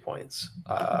Eagles 2 points.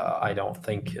 I don't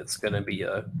think it's gonna be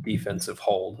a defensive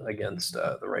hold against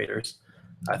the Raiders.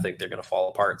 I think they're gonna fall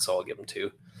apart, so I'll give them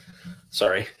 2.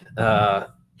 Sorry.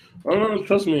 No,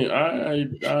 trust me, I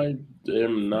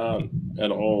am not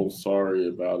at all sorry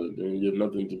about it, and you have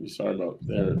nothing to be sorry about.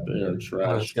 They are trash.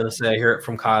 I was gonna say I hear it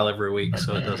from Kyle every week,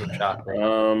 so it doesn't shock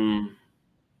me.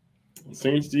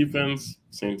 Saints defense.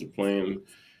 Saints are playing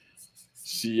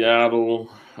Seattle,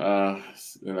 and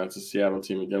that's a Seattle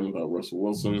team again without Russell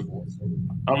Wilson.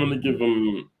 I'm gonna give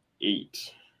them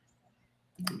 8.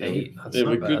 8. They have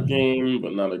a good game,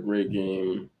 but not a great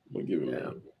game. We'll give them 8.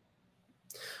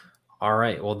 All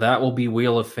right. Well, that will be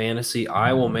Wheel of Fantasy.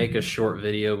 I will make a short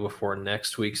video before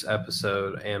next week's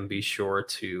episode and be sure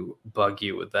to bug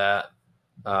you with that.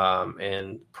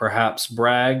 And perhaps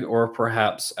brag or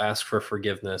perhaps ask for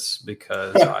forgiveness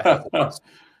because I have lost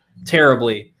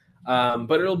terribly.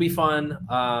 But it'll be fun.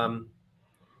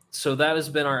 So that has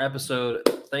been our episode.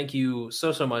 Thank you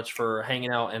so much for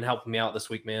hanging out and helping me out this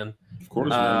week, man. Of course,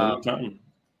 man. Anytime.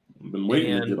 I've been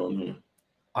waiting to get on here.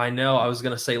 I know. I was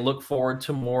going to say, look forward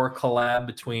to more collab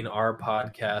between our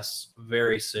podcasts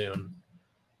very soon.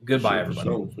 Goodbye, everybody.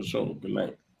 For sure. Good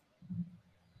night.